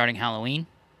vacation starting Halloween.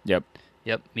 Yep.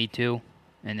 Me too.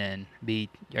 And then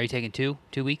are you taking 2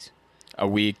 weeks? A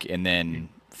week and then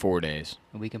 4 days.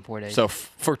 A week and 4 days. So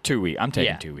for 2 weeks, I'm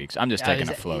taking 2 weeks. I'm just taking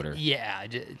a floater. Yeah.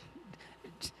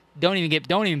 Don't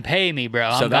even pay me,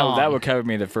 bro. So that would cover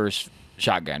me the first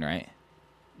shotgun, right?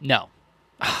 No,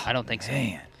 I don't think so.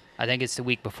 Man. I think it's the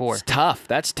week before. It's tough.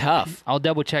 That's tough. I'll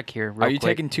double check here. Are you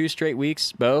taking 2 straight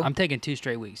weeks, Bo? I'm taking 2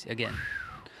 straight weeks again.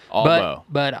 Bo.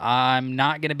 But I'm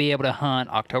not going to be able to hunt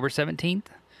October 17th.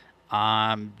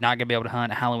 I'm not going to be able to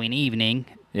hunt Halloween evening.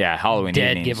 Yeah, Halloween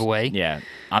Dead evenings. giveaway. Yeah,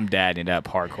 I'm dadding it up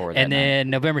hardcore. And then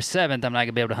November 7th, I'm not going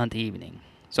to be able to hunt the evening.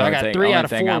 So I got 3 out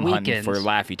of 4 I'm weekends. for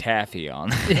Laffy Taffy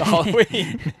on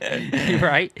Halloween.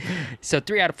 Right? So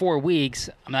 3 out of 4 weeks,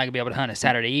 I'm not going to be able to hunt a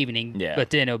Saturday evening. Yeah. But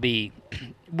then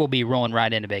we'll be rolling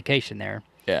right into vacation there.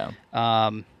 Yeah.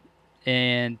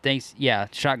 And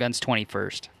shotgun's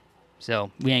 21st.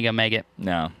 So we ain't going to make it.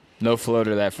 No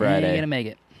floater that Friday. We ain't going to make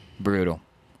it. Brutal.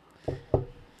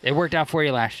 It worked out for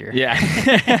you last year. Yeah.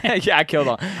 Yeah,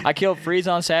 I killed Freeze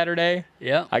on Saturday.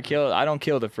 Yeah. I don't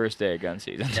kill the first day of gun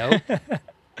season. Nope.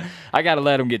 I got to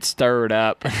let them get stirred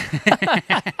up.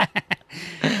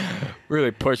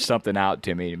 Really push something out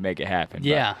to me to make it happen.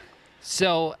 Yeah.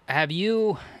 So have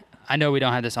you, I know we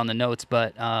don't have this on the notes,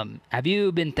 but have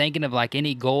you been thinking of like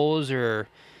any goals or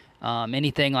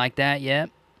anything like that yet?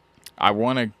 I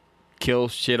want to kill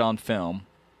shit on film.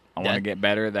 I want to get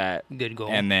better at that. Good goal.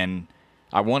 And then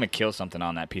I want to kill something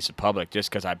on that piece of public just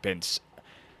because I've been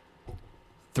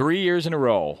 3 years in a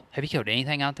row. Have you killed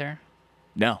anything out there?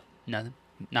 No. Nothing?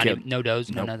 Not even, no does?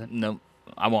 Nope, no nothing? No.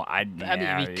 I won't. I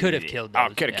mean, you could have killed those. I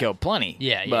could have killed plenty.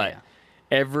 Yeah, But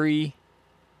every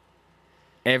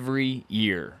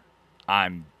year,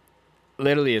 I'm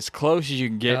literally as close as you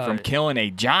can get from killing a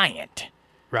giant.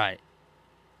 Right.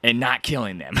 And not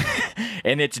killing them.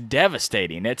 And it's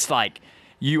devastating. It's like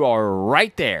you are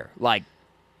right there, like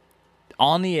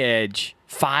on the edge,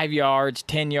 5 yards,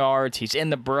 10 yards. He's in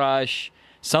the brush.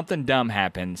 Something dumb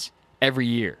happens every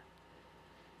year.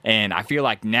 And I feel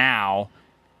like now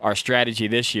our strategy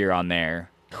this year on there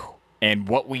and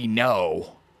what we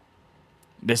know,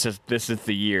 this is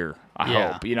the year, I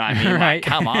hope. You know what I mean? Right. Like,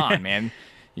 come on, man.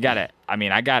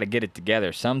 I got to get it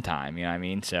together sometime. You know what I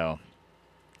mean? So,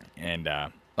 and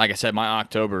like I said, my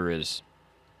October is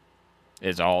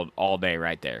all day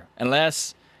right there.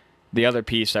 Unless the other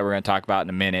piece that we're going to talk about in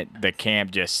a minute, the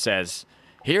camp just says,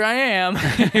 "Here I am."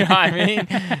 You know what I mean?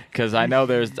 Because I know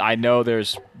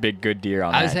there's big good deer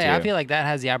on that too. I feel like that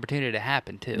has the opportunity to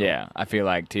happen too. Yeah, I feel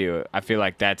like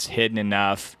that's hidden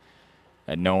enough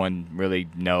that no one really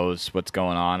knows what's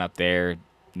going on up there.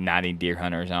 Not any deer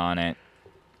hunters on it.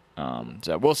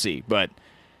 So we'll see. But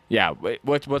yeah,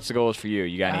 what's the goals for you?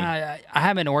 You got any? I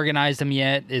haven't organized them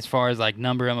yet as far as like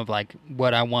number them of like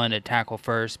what I want to tackle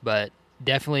first, but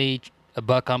definitely a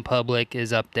buck on public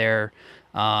is up there.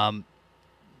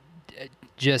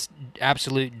 Just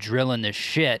absolute drilling the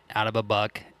shit out of a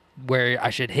buck where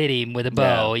I should hit him with a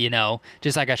bow, you know,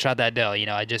 just like I shot that doe, you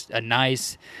know, a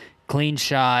nice clean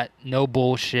shot, no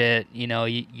bullshit, you know,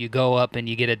 you go up and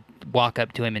you get to walk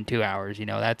up to him in 2 hours, you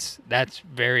know, that's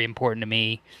very important to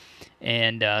me.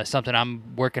 And something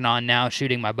I'm working on now,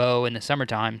 shooting my bow in the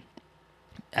summertime,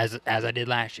 as I did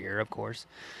last year, of course.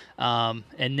 And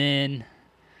then,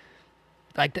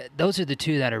 like, those are the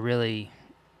two that are really,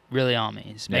 really on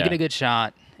me. Just making a good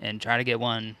shot and try to get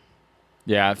one.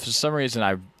 Yeah, for some reason,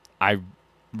 I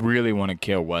really want to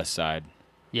kill West Side.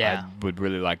 Yeah. I would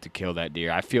really like to kill that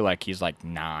deer. I feel like he's like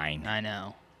 9. I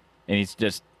know. and he's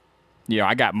just,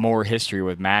 I got more history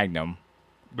with Magnum.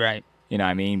 Right. You know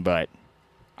what I mean? But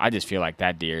I just feel like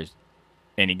that deer's,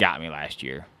 and he got me last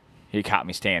year. He caught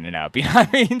me standing up. You know what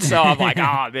I mean? So I'm like,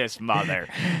 oh, this mother.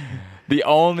 The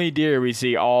only deer we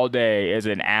see all day is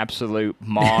an absolute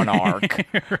monarch.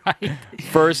 Right.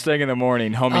 First thing in the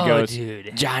morning, homie goes,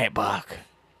 dude. giant buck,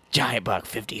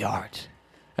 50 yards.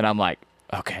 And I'm like,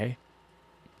 okay,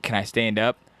 can I stand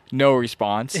up? No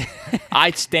response.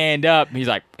 I stand up. He's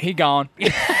like, he gone.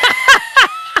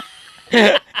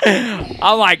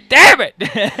 I'm like, damn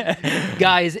it.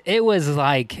 Guys, it was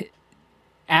like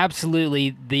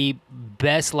absolutely the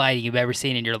best lighting you've ever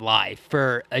seen in your life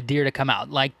for a deer to come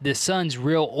out. Like, the sun's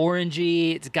real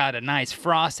orangey. It's got a nice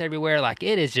frost everywhere. Like,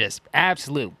 it is just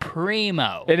absolute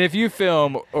primo. And if you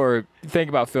film or think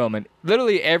about filming,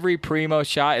 literally every primo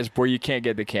shot is where you can't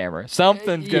get the camera.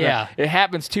 Something's gonna, it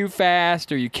happens too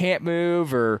fast, or you can't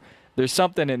move, or there's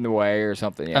something in the way or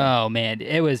something. Yeah. Oh man,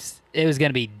 it was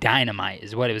gonna be dynamite,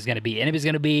 is what it was gonna be, and it was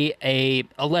gonna be a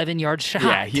 11-yard shot.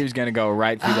 Yeah, he was gonna go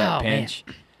right through that pinch.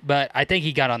 Man. But I think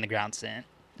he got on the ground scent.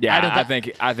 Yeah,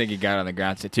 I think he got on the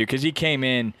ground scent too, because he came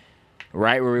in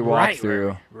right where we walked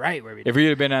through. Right where we. If we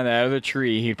had been on that other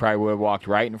tree, he probably would have walked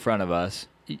right in front of us.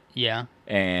 Yeah.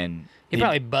 And he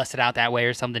probably busted out that way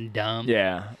or something dumb.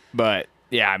 Yeah, but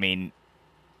yeah, I mean,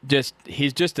 he's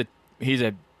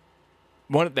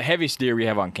one of the heaviest deer we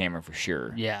have on camera for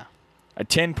sure. Yeah. A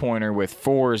 10-pointer with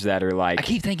fours that are like. I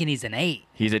keep thinking he's an 8.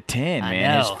 He's a 10, I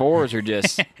man. know. His fours are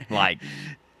just like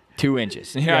 2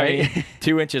 inches. You know what I mean?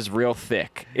 2 inches real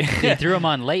thick. He threw him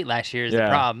on late last year is the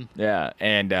problem. Yeah,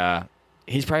 and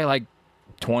he's probably like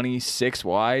 26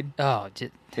 wide. Oh,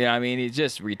 I mean, he's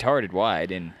just retarded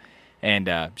wide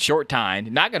and short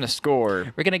tined. Not going to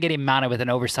score. We're going to get him mounted with an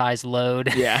oversized load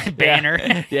banner.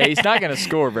 banner. Yeah, he's not going to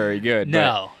score very good.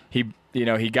 No.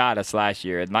 But he got us last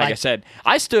year. And like I said,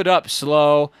 I stood up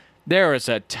slow. There was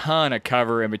a ton of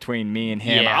cover in between me and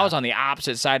him. Yeah. I was on the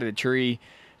opposite side of the tree,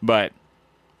 but.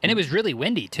 And it was really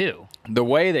windy, too. The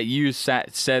way that you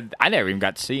said, I never even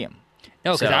got to see him.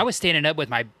 No, because I was standing up with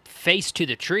my face to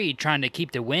the tree trying to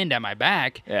keep the wind at my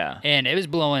back. Yeah. And it was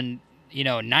blowing,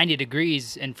 90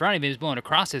 degrees in front of him. It was blowing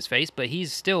across his face, but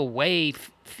he's still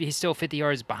he's still 50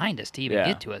 yards behind us to even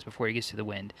get to us before he gets to the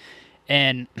wind.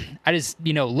 And I just,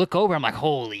 look over. I'm like,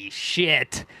 holy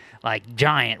shit. Like,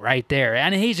 giant right there.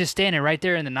 And he's just standing right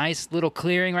there in the nice little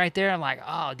clearing right there. I'm like,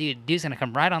 oh, dude's going to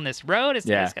come right on this road. It's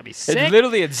going to be sick. It's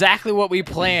literally exactly what we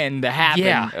planned to happen.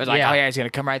 Yeah, it was like, oh, yeah, he's going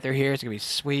to come right through here. It's going to be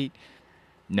sweet.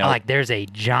 No. Like, there's a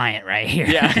giant right here.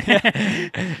 Yeah.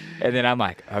 And then I'm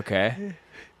like, okay,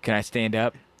 can I stand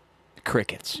up?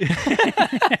 Crickets. No,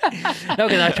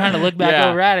 because I was trying to look back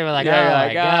over at him. Like, oh,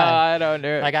 my God. I don't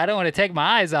know. Like, I don't want to take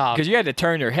my eyes off. Because you had to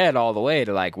turn your head all the way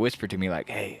to, like, whisper to me, like,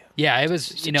 hey. Yeah, it was,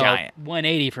 giant.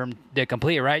 180 from the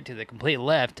complete right to the complete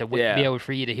left to be able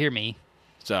for you to hear me.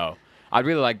 So, I'd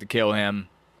really like to kill him.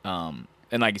 And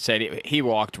like I said, he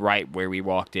walked right where we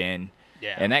walked in.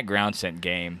 Yeah. And that ground scent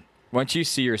game, once you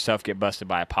see yourself get busted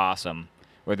by a possum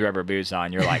with rubber boots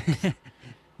on, you're like...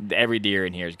 Every deer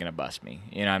in here is going to bust me.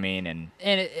 You know what I mean?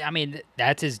 And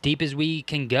that's as deep as we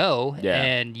can go. Yeah.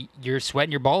 And you're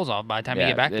sweating your balls off by the time you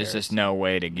get back there's there. just no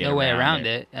way to get no way around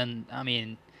it. And,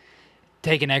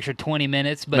 take an extra 20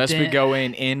 minutes. But unless we go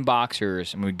in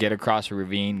boxers and we get across a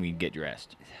ravine, we get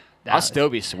dressed. I'll still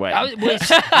be sweating. I was going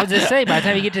to say, by the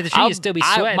time you get to the tree, you'll still be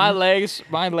sweating. My legs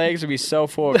would be so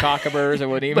full of cockaburs, it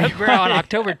wouldn't even... But, bro, on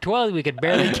October 12th, we could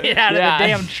barely get out of the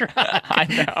damn truck.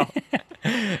 I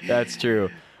know. That's true.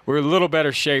 We're a little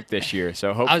better shape this year,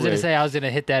 so hopefully... I was going to say I was going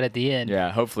to hit that at the end. Yeah,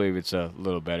 hopefully it's a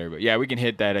little better. But, yeah, we can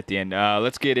hit that at the end.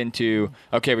 Let's get into...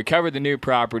 Okay, we covered the new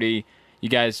property. You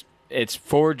guys, it's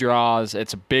 4 draws.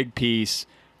 It's a big piece.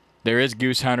 There is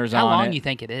goose hunters on it. How long do you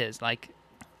think it is? Like...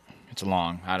 It's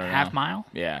long. I don't know. Half mile?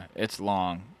 Yeah, it's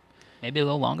long. Maybe a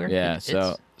little longer? Yeah,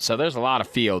 so there's a lot of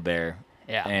field there.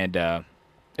 Yeah. And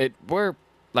we're,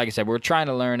 like I said, we're trying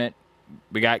to learn it.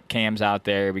 We got cams out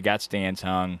there. We got stands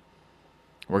hung.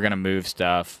 We're going to move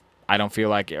stuff. I don't feel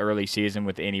like early season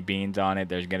with any beans on it,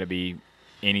 there's going to be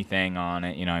anything on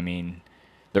it. You know what I mean?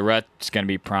 The rut's going to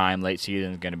be prime. Late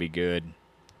season is going to be good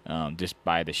just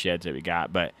by the sheds that we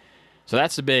got. But so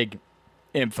that's the big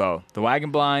info. The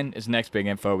wagon blind is the next big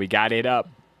info. We got it up,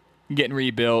 getting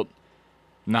rebuilt.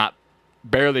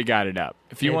 Barely got it up.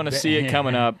 If you want to see it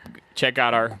coming up, check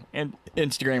out our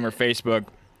Instagram or Facebook.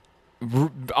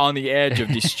 On the edge of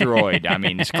destroyed. I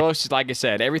mean, as close as, like I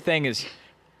said, everything is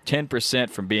 10%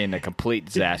 from being a complete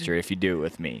disaster if you do it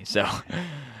with me. So,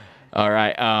 all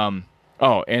right.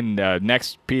 And the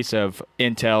next piece of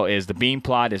intel is the bean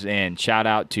plot is in. Shout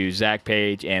out to Zach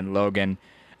Page and Logan.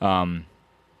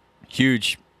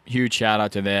 Huge huge shout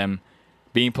out to them.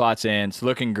 Bean plots in. It's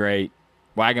looking great.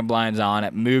 Wagon blinds on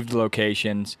it. Moved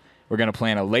locations. We're going to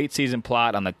plant a late season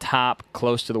plot on the top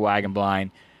close to the wagon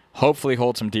blind. Hopefully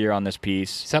hold some deer on this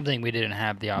piece. Something we didn't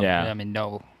have the opportunity. I mean,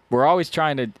 no. We're always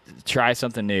trying to try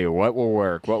something new. What will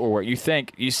work? What will work?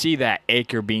 You see that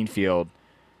acre bean field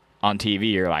on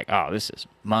TV, you're like, oh, this is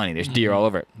money. There's deer all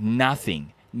over it.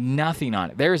 Nothing on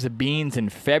it. There's the beans in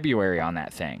February on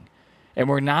that thing. And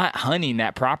we're not hunting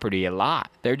that property a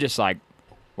lot. They're just like,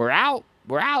 we're out.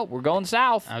 We're going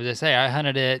south. I was going to say, I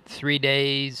hunted it 3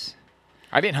 days.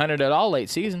 I didn't hunt it at all late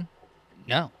season.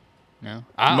 No.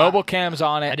 Mobile cams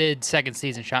on it. I did second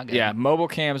season shotgun. Yeah, mobile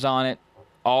cams on it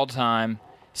all the time.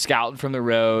 Scouting from the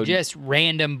road. Just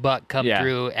random buck come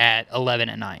through at 11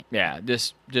 at night. Yeah,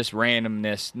 just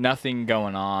randomness. Nothing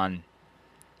going on.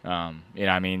 You know what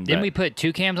I mean? Didn't we put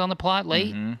 2 cams on the plot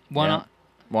late? One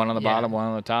on the bottom, one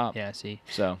on the top. Yeah, see.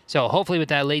 So hopefully with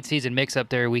that late season mix up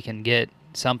there, we can get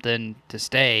something to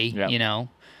stay, you know.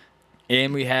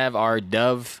 And we have our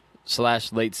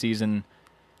dove/late season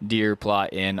deer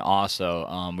plot in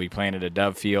also. We planted a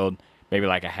dove field, maybe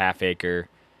like a half acre.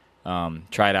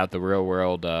 Tried out the real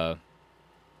world. I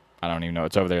don't even know.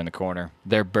 It's over there in the corner.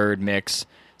 Their bird mix.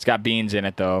 It's got beans in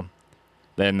it though.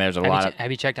 Then there's have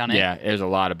you checked on it? Yeah, there's a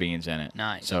lot of beans in it.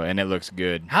 Nice. So and it looks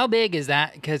good. How big is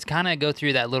that? Because kind of go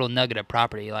through that little nugget of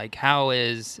property. Like how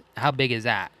big is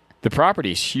that? The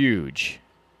property's huge.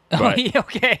 Oh,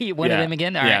 okay. You wanted them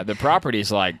again? All right. The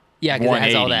property's like because it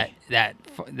has all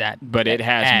that. But it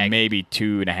has maybe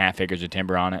 2.5 acres of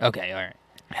timber on it. Okay, all right.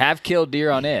 Have killed deer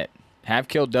on it. Have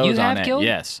killed does on it. Killed?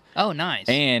 Yes. Oh, nice.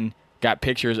 And got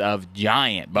pictures of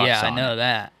giant bucks on it. Yeah, I know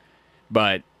that.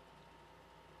 But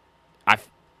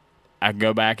I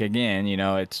go back again, you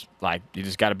know, it's like you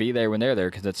just got to be there when they're there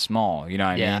because it's small, you know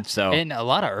what I mean? So and a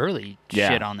lot of early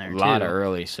shit on there, too. A lot of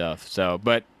early stuff. So,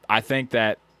 but I think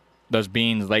that those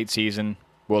beans late season,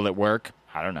 will it work?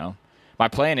 I don't know. My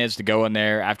plan is to go in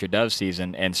there after dove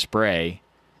season and spray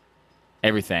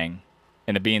everything,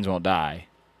 and the beans won't die.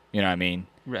 You know what I mean?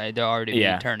 Right, they're already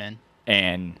turning.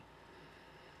 And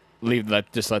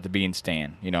just let the beans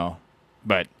stand, you know.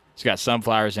 But it's got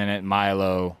sunflowers in it,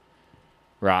 milo.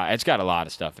 Right, it's got a lot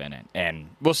of stuff in it, and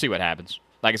we'll see what happens.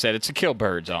 Like I said, it's to kill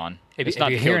birds on. It's not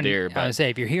to kill deer. But I would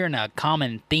say if you're hearing a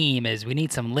common theme is we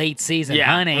need some late season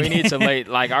hunting. We need some late.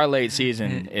 Like our late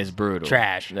season is brutal.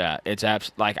 Trash. Yeah, it's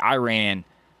like I ran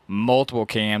multiple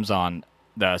cams on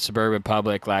the suburban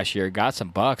public last year. Got some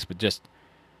bucks, but just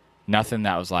nothing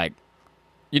that was like,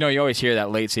 you know, you always hear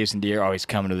that late season deer always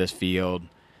coming to this field.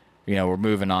 You know, we're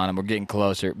moving on them. We're getting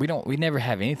closer. We never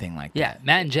have anything like that. Yeah,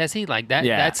 Matt and Jesse, like that.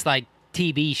 Yeah. That's like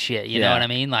TV shit, you know what I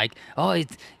mean? Like, oh, he's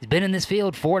been in this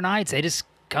field 4 nights. They just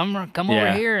come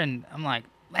over here, and I'm like,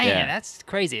 man, that's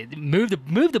crazy. Move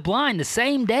the blind the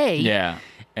same day. Yeah,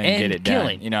 and get it kill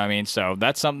done. him. You know what I mean? So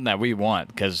that's something that we want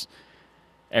because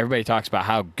everybody talks about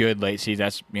how good late season.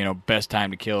 That's best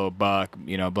time to kill a buck.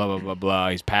 You know, blah blah blah blah.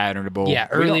 He's patternable. Yeah,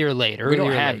 early or late. We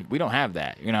don't have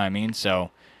that. You know what I mean?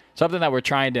 So something that we're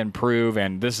trying to improve,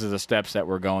 and this is the steps that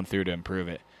we're going through to improve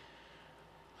it.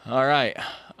 All right.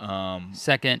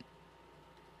 Second.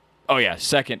 Oh yeah,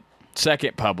 second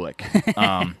public.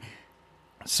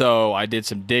 So I did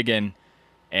some digging,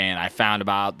 and I found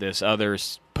about this other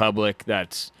public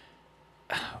that's,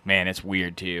 man, it's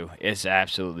weird too. It's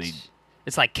absolutely.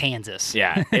 It's like Kansas.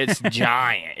 Yeah, it's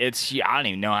giant. I don't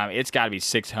even know how. It's got to be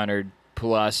 600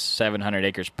 plus, 700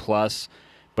 acres plus,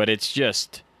 but it's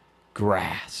just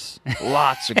grass,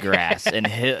 lots of grass, and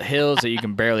hills that you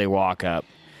can barely walk up,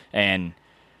 and.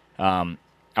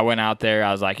 I went out there.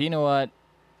 I was like, you know what?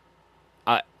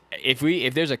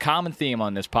 If there's a common theme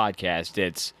on this podcast,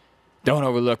 it's don't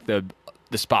overlook the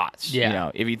spots. Yeah. You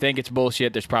know, if you think it's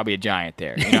bullshit, there's probably a giant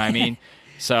there. You know what I mean?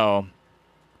 So,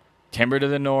 timber to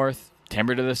the north,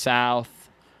 timber to the south,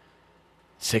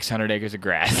 600 acres of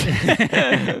grass. You know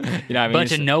what I mean?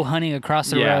 Bunch of no hunting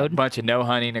across the road. Bunch of no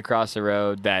hunting across the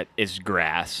road that is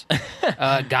grass.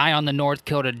 Guy on the north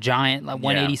killed a giant, like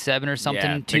 187 or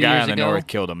something, 2 years ago. The guy on the north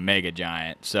killed a mega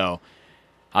giant. So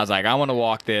I was like, I want to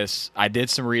walk this. I did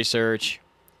some research.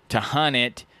 To hunt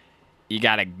it, you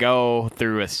got to go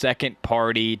through a second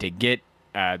party to get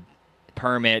a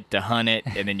permit to hunt it,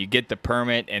 and then you get the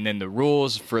permit, and then the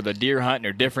rules for the deer hunting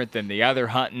are different than the other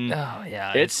hunting. Oh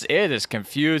yeah, it is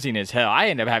confusing as hell. I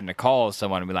end up having to call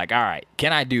someone and be like, all right,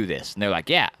 can I do this? And they're like,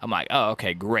 yeah. I'm like, oh,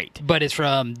 okay, great. But it's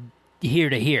from here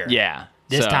to here. Yeah.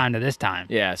 This time to this time.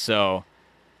 Yeah, so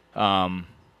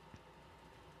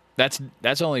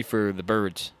that's only for the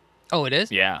birds. Oh, it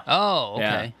is? Yeah. Oh,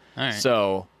 okay. Yeah. All right.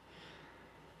 So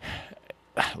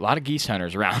a lot of geese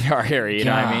hunters around our area, you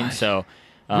know what I mean? So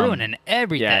Ruining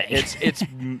everything. Yeah,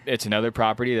 it's another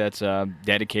property that's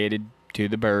dedicated to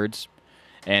the birds,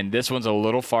 and this one's a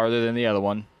little farther than the other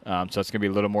one, so it's gonna be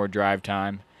a little more drive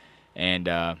time, and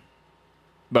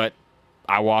but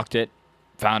I walked it,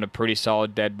 found a pretty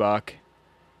solid dead buck,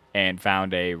 and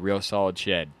found a real solid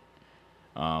shed.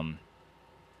 Found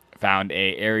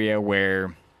a area where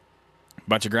a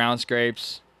bunch of ground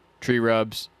scrapes, tree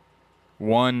rubs,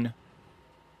 one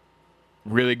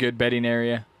really good bedding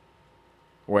area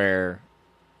where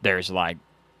there's like,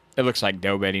 it looks like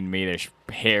doe bedding to me. There's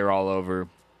hair all over,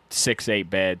 6-8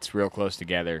 beds real close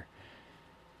together.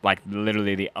 Like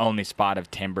literally the only spot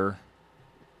of timber,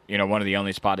 one of the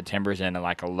only spotted timbers in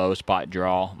like a low spot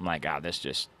draw. I'm like, oh, this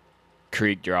just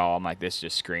creek draw. I'm like, this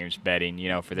just screams bedding,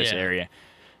 for this area.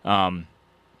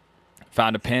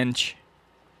 Found a pinch,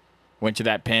 went to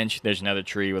that pinch. There's another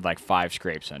tree with like 5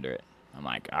 scrapes under it. I'm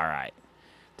like, all right,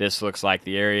 this looks like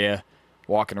the area.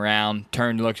 Walking around,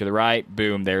 turned to look to the right,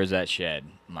 boom, there's that shed.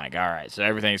 I'm like, all right, so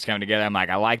everything's coming together. I'm like,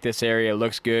 I like this area. It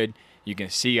looks good. You can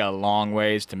see a long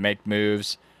ways to make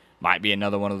moves. Might be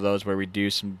another one of those where we do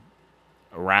some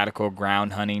radical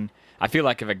ground hunting. I feel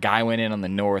like if a guy went in on the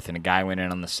north and a guy went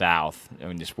in on the south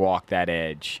and just walked that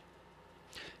edge,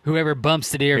 whoever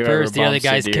bumps the deer first, the other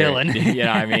guy's killing. You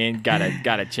know what I mean? Got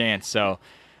a chance. So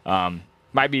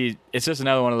it's just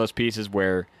another one of those pieces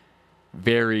where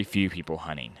very few people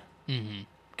hunting.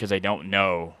 Because they don't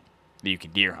know that you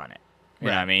can deer hunt it. You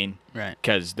know what I mean? Right.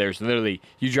 Because there's literally,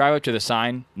 you drive up to the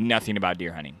sign, nothing about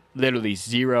deer hunting. Literally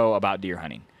zero about deer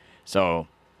hunting. So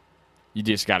you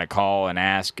just got to call and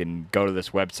ask and go to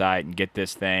this website and get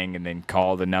this thing and then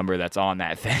call the number that's on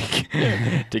that thing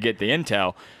to get the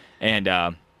intel. And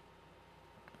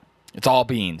it's all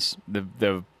beans.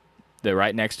 The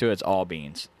right next to it's all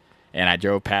beans. And I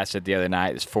drove past it the other night.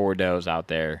 There's 4 does out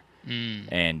there.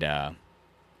 And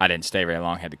I didn't stay very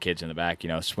long. Had the kids in the back,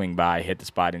 swing by, hit the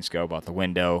spotting scope out the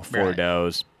window, 4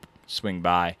 does, swing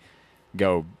by,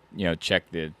 go, check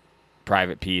the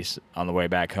private piece on the way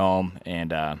back home.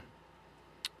 And it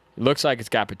looks like it's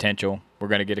got potential. We're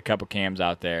going to get a couple cams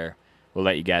out there. We'll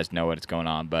let you guys know what's going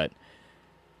on. But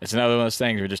it's another one of those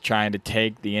things. We're just trying to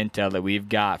take the intel that we've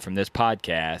got from this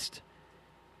podcast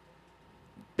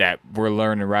that we're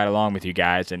learning right along with you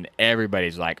guys, and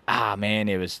everybody's like, man,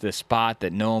 it was the spot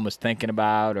that no one was thinking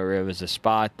about, or it was a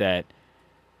spot that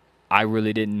I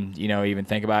really didn't, even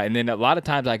think about. And then a lot of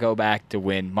times I go back to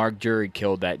when Mark Jury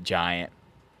killed that giant.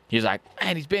 He's like,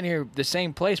 man, he's been here the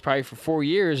same place probably for 4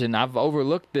 years, and I've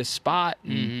overlooked this spot.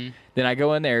 And then I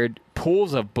go in there,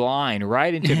 pulls a blind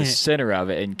right into the center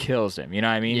of it and kills him. You know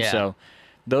what I mean? Yeah. So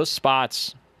those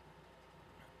spots,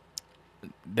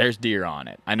 there's deer on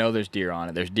it. I know there's deer on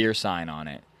it. There's deer sign on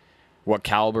it. What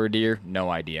caliber deer? No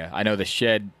idea. I know the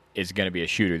shed is going to be a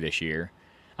shooter this year.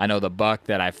 I know the buck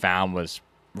that I found was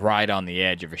right on the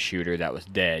edge of a shooter that was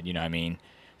dead. You know what I mean?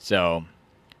 So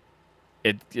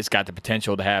it's got the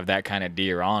potential to have that kind of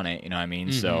deer on it. You know what I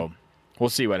mean? So we'll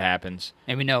see what happens.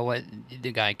 And we know what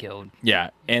the guy killed.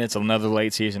 Yeah, and it's another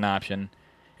late season option.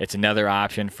 It's another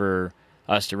option for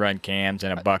us to run cams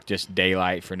and a buck just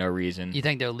daylight for no reason. You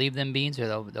think they'll leave them beans or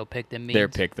they'll pick them beans? They'll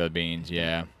pick the beans,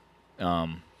 yeah.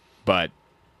 But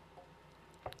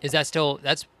is that still,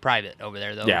 that's private over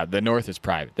there though? yeah, the north is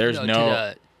private. There's no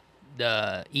to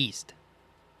the east.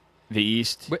 the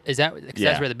east. Is that because Yeah.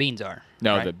 that's where the beans are?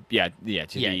 No, right? to the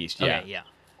east. Yeah, Okay, yeah.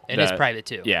 And it's private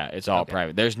too. Yeah, it's all Okay.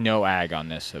 private. There's no ag on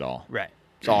this at all. Right.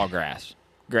 It's all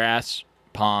grass,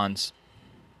 ponds,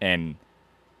 and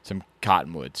some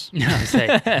cottonwoods.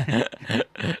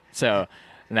 So,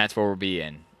 and that's where we'll be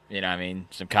in. You know what I mean?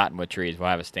 Some cottonwood trees we'll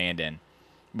have a stand in.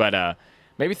 But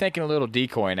maybe thinking a little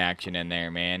decoying action in there,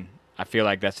 man. I feel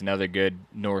like that's another good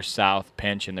north-south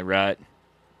pinch in the rut.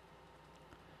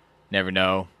 Never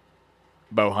know.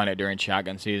 Bow hunt it during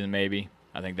shotgun season, maybe.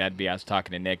 I think that'd be, I was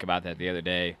talking to Nick about that the other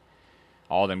day.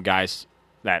 All them guys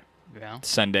that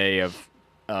Sunday of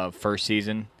first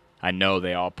season, I know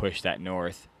they all push that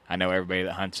north. I know everybody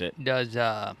that hunts it. Does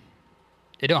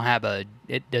it don't have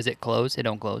does it close? It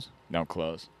don't close. Don't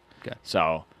close. Okay.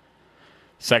 So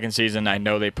second season, I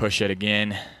know they push it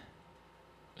again.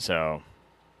 So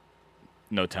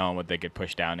no telling what they could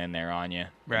push down in there on you. You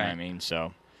know what I mean?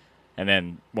 So, and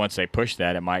then once they push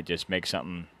that, it might just make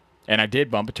something. And I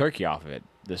did bump a turkey off of it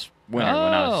this winter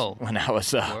when I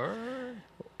was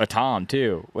a tom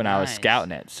too when I was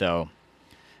scouting it. So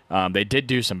they did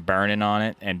do some burning on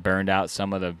it and burned out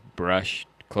some of the brush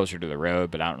closer to the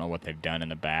road, but I don't know what they've done in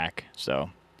the back. So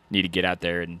need to get out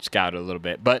there and scout it a little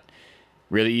bit. But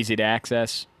really easy to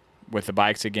access with the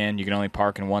bikes again. You can only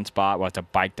park in one spot. We'll have to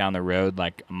bike down the road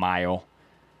like a mile,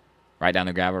 right down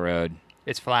the gravel road.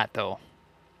 It's flat though.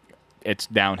 it's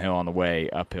downhill on the way,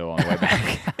 uphill on the way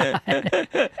back.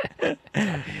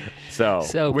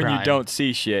 So when prime. you don't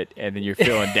see shit and then you're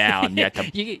feeling down, you have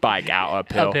to bike out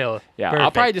uphill. Uphill. Yeah, Perfect.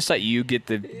 I'll probably just let you get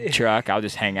the truck. I'll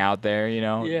just hang out there,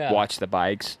 Yeah. watch the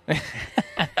bikes.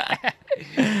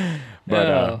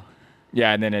 But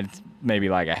yeah, and then it's maybe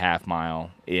like a half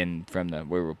mile in from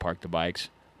where we park the bikes.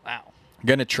 Wow.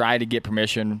 Gonna try to get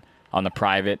permission on the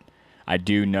private. I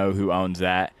do know who owns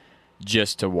that,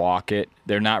 just to walk it.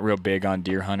 They're not real big on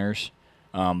deer hunters,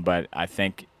 but I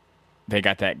think they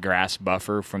got that grass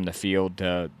buffer from the field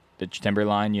to the timber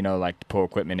line, like to pull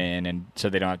equipment in, and so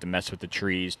they don't have to mess with the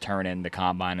trees, turning the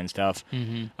combine and stuff.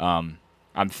 Mm-hmm.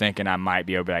 I'm thinking I might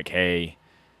be able to be like, hey,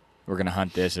 we're going to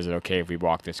hunt this. Is it okay if we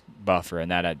walk this buffer?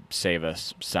 And that'd save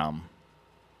us some.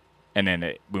 And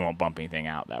then we won't bump anything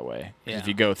out that way. 'Cause if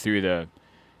you go through the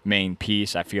main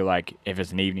piece, I feel like if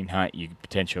it's an evening hunt, you could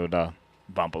potential to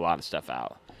bump a lot of stuff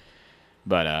out.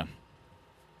 But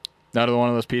another one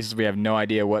of those pieces we have no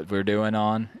idea what we're doing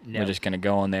on. No. We're just going to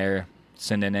go in there,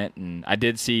 send in it. And I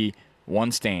did see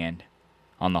one stand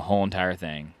on the whole entire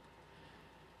thing.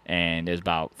 And it was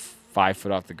about 5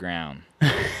 foot off the ground.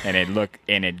 And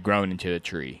it'd grown into the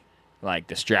tree. Like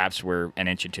the straps were an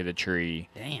inch into the tree.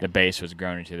 Damn. The base was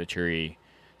grown into the tree.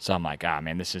 So I'm like,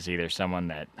 man, this is either someone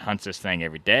that hunts this thing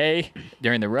every day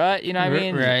during the rut, you know what I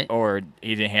mean? Right. Or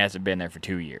he hasn't been there for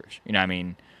 2 years, you know what I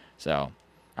mean? So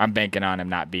I'm banking on him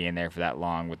not being there for that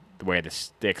long with the way the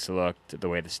sticks looked, the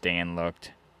way the stand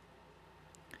looked.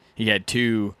 He had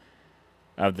 2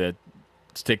 of the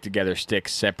stick-together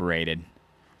sticks separated.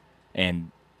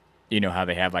 And you know how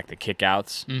they have like the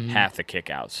kickouts? Mm-hmm. Half the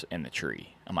kickouts in the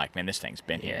tree. I'm like, man, this thing's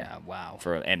been here. Yeah, wow.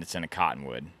 And it's in a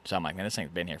cottonwood. So I'm like, man, this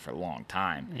thing's been here for a long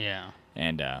time. Yeah.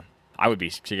 And I would be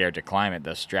scared to climb it.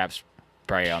 The strap's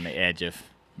probably on the edge of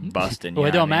busting. Well, you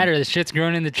it know don't what I mean? matter. The shit's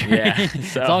growing in the tree. Yeah,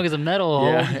 as so- long as a metal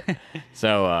hole. Yeah.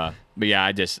 So, but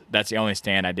yeah, that's the only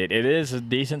stand I did. It is a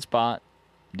decent spot.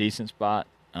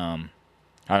 I don't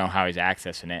know how he's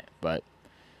accessing it, but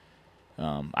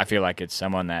I feel like it's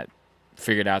someone that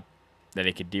figured out that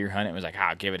he could deer hunt it and was like,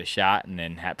 I'll give it a shot, and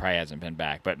then probably hasn't been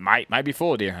back. But might be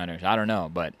full of deer hunters. I don't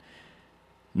know. But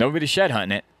nobody's shed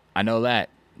hunting it. I know that.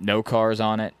 No cars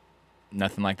on it.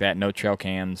 Nothing like that. No trail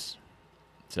cams.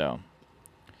 So,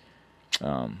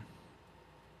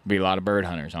 be a lot of bird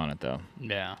hunters on it, though.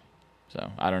 Yeah.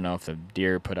 So, I don't know if the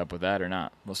deer put up with that or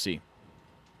not. We'll see.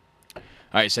 All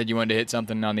right, you said you wanted to hit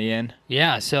something on the end?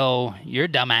 Yeah, so your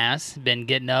dumbass been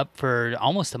getting up for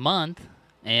almost a month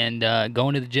and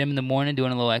going to the gym in the morning,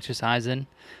 doing a little exercising.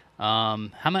 How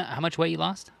much weight you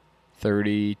lost?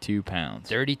 32 pounds.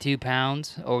 32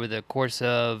 pounds over the course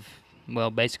of,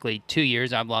 well, basically 2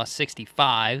 years. I've lost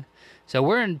 65. So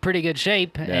we're in pretty good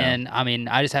shape. Yeah. And, I mean,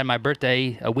 I just had my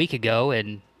birthday a week ago,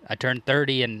 and I turned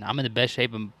 30, and I'm in the best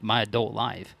shape of my adult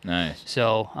life. Nice.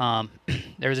 So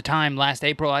there was a time last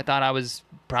April I thought I was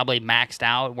probably maxed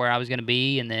out where I was going to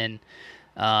be, and then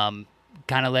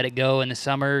kind of let it go in the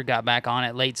summer, got back on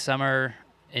it late summer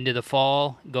into the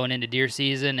fall, going into deer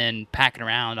season, and packing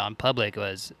around on public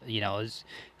was, it was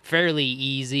fairly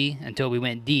easy until we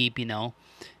went deep,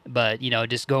 But,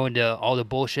 just going to all the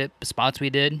bullshit spots we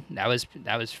did, that was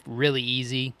really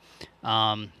easy.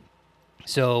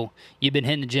 So you've been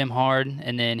hitting the gym hard,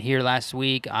 and then here last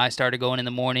week I started going in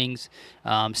the mornings,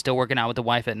 still working out with the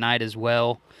wife at night as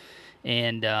well.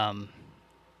 And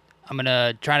I'm going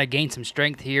to try to gain some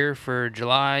strength here for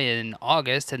July and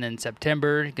August, and then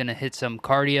September, going to hit some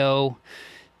cardio,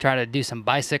 try to do some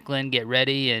bicycling, get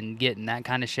ready, and get in that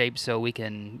kind of shape so we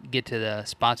can get to the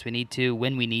spots we need to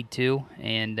when we need to,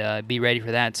 and be ready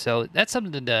for that. So that's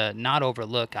something to not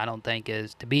overlook, I don't think,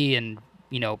 is to be in,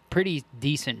 pretty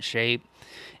decent shape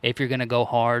if you're going to go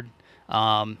hard.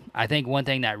 I think one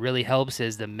thing that really helps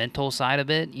is the mental side of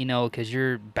it, because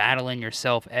you're battling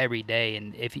yourself every day.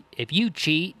 And if you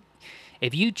cheat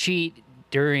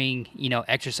during,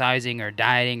 exercising or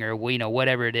dieting or,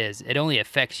 whatever it is, it only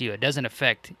affects you. It doesn't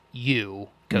affect you,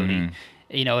 Cody. Mm-hmm.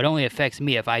 It only affects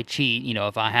me if I cheat,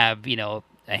 if I have,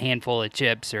 a handful of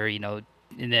chips or, and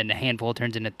then a handful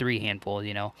turns into 3 handfuls,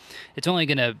 it's only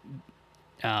going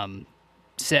to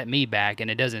set me back, and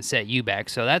it doesn't set you back.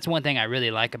 So that's one thing I really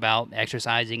like about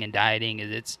exercising and dieting, is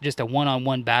it's just a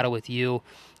one-on-one battle with you.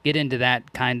 Get into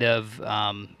that kind of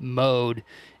mode,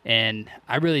 and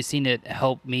I really seen it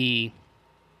help me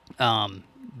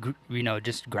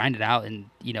just grind it out, and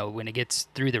when it gets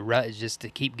through the rut, is just to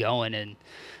keep going.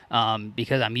 And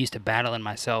because I'm used to battling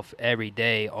myself every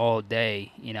day, all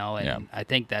day, and Yeah. I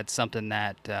think that's something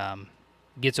that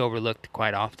gets overlooked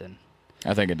quite often.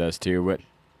 I think it does too. But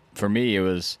for me, it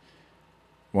was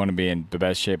want to be in the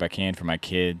best shape I can for my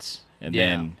kids, and Yeah.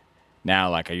 then Now,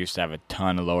 like, I used to have a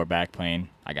ton of lower back pain.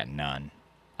 I got none.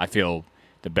 I feel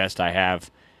the best I have.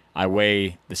 I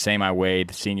weigh the same I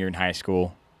weighed senior in high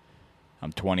school.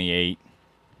 I'm 28,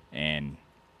 and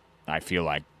I feel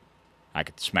like I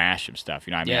could smash some stuff.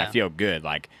 You know what I mean? Yeah. I feel good.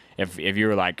 Like, if you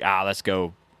were like, let's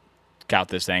go scout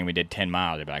this thing, we did 10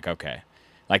 miles, I'd be like, okay.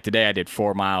 Like, today I did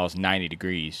 4 miles, 90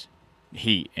 degrees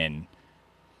heat, and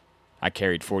I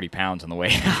carried 40 pounds on the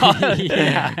way out.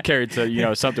 Yeah. Carried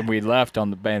something we left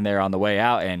on the way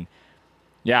out, and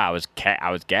yeah, I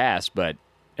was gassed, but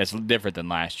it's different than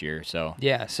last year. So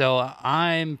Yeah, so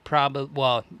I'm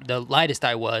probably, the lightest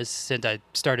I was since I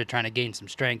started trying to gain some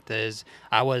strength is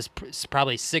I was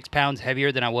probably 6 pounds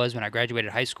heavier than I was when I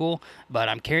graduated high school, but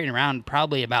I'm carrying around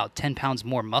probably about 10 pounds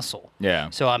more muscle. yeah,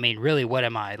 So, I mean, really, what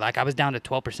am I? Like, I was down to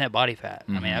 12% body fat.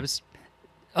 I mean, I was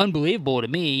unbelievable to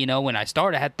me. You know, when I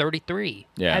started, I had 33.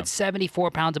 Yeah. I had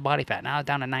 74 pounds of body fat. Now it's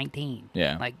down to 19.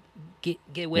 Yeah. Like, get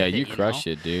with it. you crushed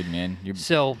it, dude, man.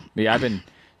 So, Yeah, I've been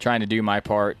trying to do my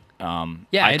part.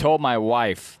 Yeah, I told my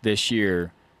wife this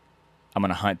year I'm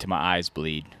gonna hunt till my eyes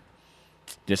bleed,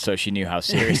 just so she knew how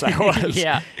serious I was.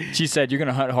 Yeah. She said, "You're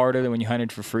gonna hunt harder than when you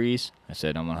hunted for freeze." I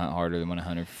said, "I'm gonna hunt harder than when I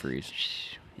hunted for freeze."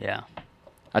 yeah.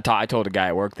 I told a guy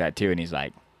at work that too, and he's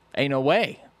like, "Ain't no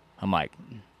way." I'm like,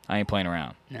 "I ain't playing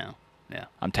around. No. Yeah.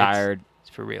 I'm tired It's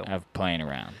for real. of playing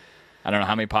around." I don't know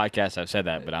how many podcasts I've said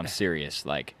that, but I'm serious.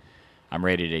 Like, I'm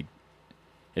ready to.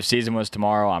 If season was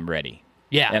tomorrow, I'm ready.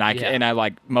 Yeah. And I yeah.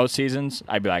 like most seasons,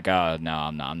 I'd be like, "Oh no,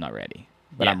 I'm not ready,"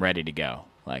 but Yeah. I'm ready to go.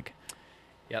 Like,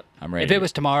 Yep. I'm ready. If it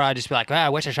was tomorrow, I'd just be like, I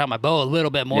wish I shot my bow a little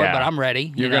bit more, Yeah. but I'm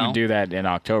ready. You're you know? gonna do that in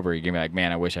October. You're gonna be like,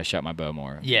 "Man, I wish I shot my bow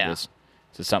more." Yeah. This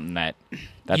is something that's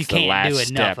You the can't last do step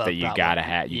enough of, that you probably. gotta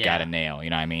have. You Yeah. gotta nail. You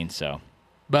know what I mean? So.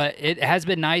 But it has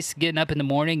been nice getting up in the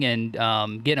morning and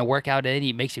getting a workout in.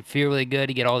 It makes you feel really good.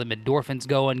 You get all the endorphins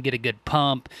going, get a good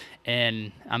pump.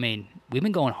 And, I mean, we've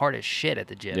been going hard as shit at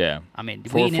the gym. Yeah. I mean,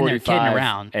 we ain't in there kidding 4:45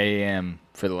 around. a.m.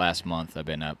 for the last month. I've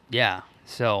been up Yeah.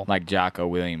 So, like Jocko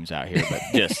Williams out here, but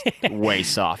just way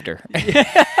softer.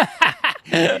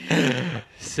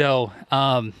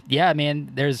 yeah,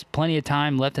 man, there's plenty of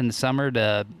time left in the summer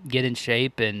to get in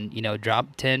shape and,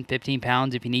 drop 10, 15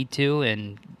 pounds if you need to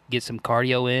and get some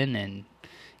cardio in and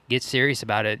get serious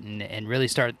about it and really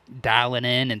start dialing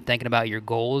in and thinking about your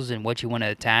goals and what you want to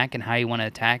attack and how you want to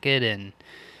attack it and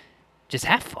just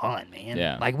have fun, man.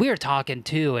 Yeah. Like we were talking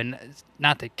too, and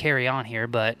not to carry on here,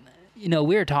 but we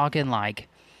were talking like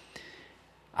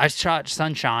I shot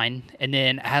Sunshine and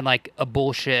then had like a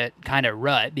bullshit kind of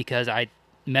rut because I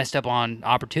messed up on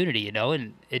opportunity,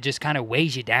 and it just kind of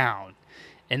weighs you down.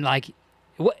 And like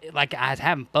I was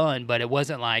having fun, but it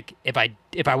wasn't like if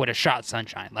I would have shot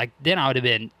Sunshine, like then I would have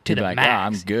been to You'd the be like,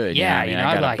 max. I'm good. Yeah, you know, I'd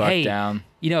I be got like, a buck hey, down.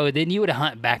 then you would have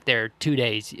hunt back there 2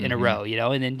 days in a row,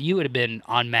 and then you would have been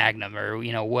on Magnum or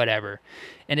whatever,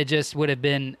 and it just would have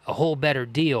been a whole better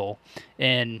deal.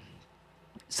 And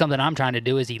something I'm trying to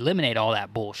do is eliminate all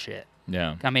that bullshit.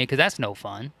 Yeah. I mean, because that's no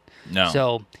fun. No.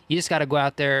 So you just got to go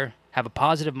out there, have a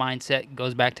positive mindset. It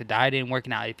goes back to dieting and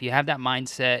working out. If you have that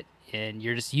mindset and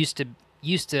you're just used to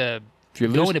if you're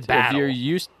going to battle. If you're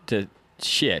used to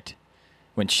shit,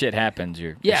 when shit happens,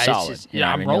 you're it's solid. just- You know what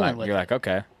I I'm mean? rolling with You're it. like,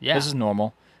 okay, Yeah. this is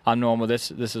normal. I'm normal.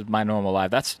 This is my normal life.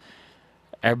 That's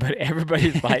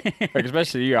everybody's like,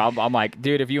 especially you. I'm like,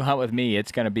 dude, if you hunt with me,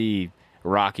 it's gonna be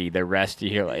rocky. The rest of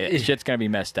you, like, shit's gonna be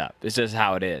messed up. It's just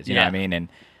how it is. You know what I mean? And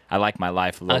I like my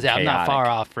life a little I'm not far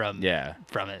off from Yeah.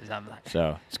 from it. I'm like,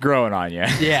 So it's growing on you.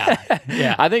 yeah,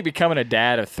 yeah. I think becoming a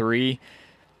dad of 3,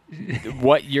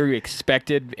 what you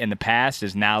expected in the past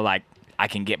is now like, I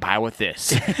can get by with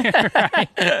this.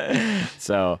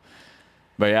 So,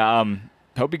 but yeah,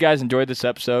 hope you guys enjoyed this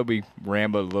episode. We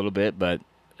rambled a little bit, but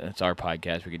it's our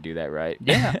podcast. We could do that, right?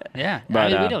 Yeah, yeah. But, I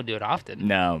mean, we don't do it often.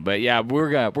 No, but yeah, we're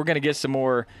gonna get some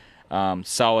more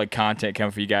solid content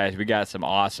coming for you guys. We got some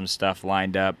awesome stuff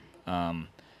lined up.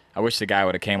 I wish the guy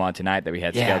would have came on tonight that we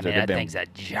had Yeah, scheduled. man, that thing's a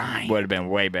giant. Would have been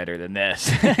way better than this.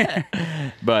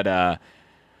 But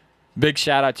big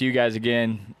shout out to you guys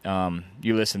again.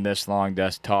 You listen this long to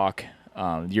us talk.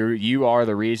 You are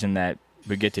the reason that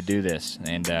we get to do this,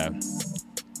 and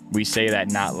we say that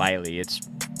not lightly.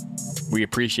 We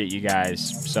appreciate you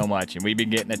guys so much, and we've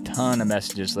been getting a ton of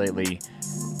messages lately.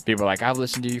 People are like, I've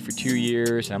listened to you for 2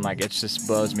 years, and I'm like, it just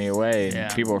blows me away. And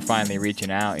Yeah. people are finally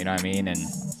reaching out, you know what I mean? And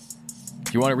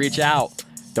if you want to reach out,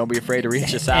 don't be afraid to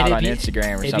reach us out on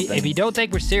Instagram or something. If you don't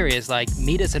think we're serious, like,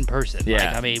 meet us in person. Yeah.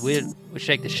 Like, I mean, we'll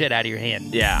shake the shit out of your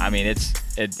hand. Yeah, I mean,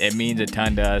 it means a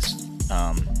ton to us,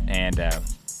 and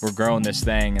we're growing this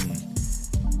thing, and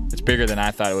it's bigger than I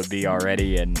thought it would be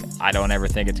already, and I don't ever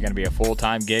think it's going to be a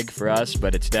full-time gig for us,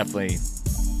 but it's definitely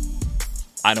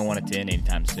I don't want it to end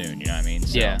anytime soon. You know what I mean?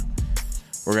 So Yeah.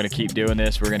 we're going to keep doing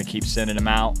this. We're going to keep sending them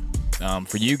out.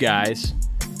 For you guys,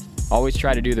 always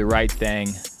try to do the right thing.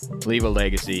 Leave a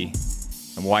legacy.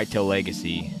 And Whitetail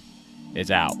Legacy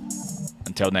is out.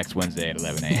 Until next Wednesday at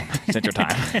 11 a.m. Central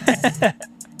Time.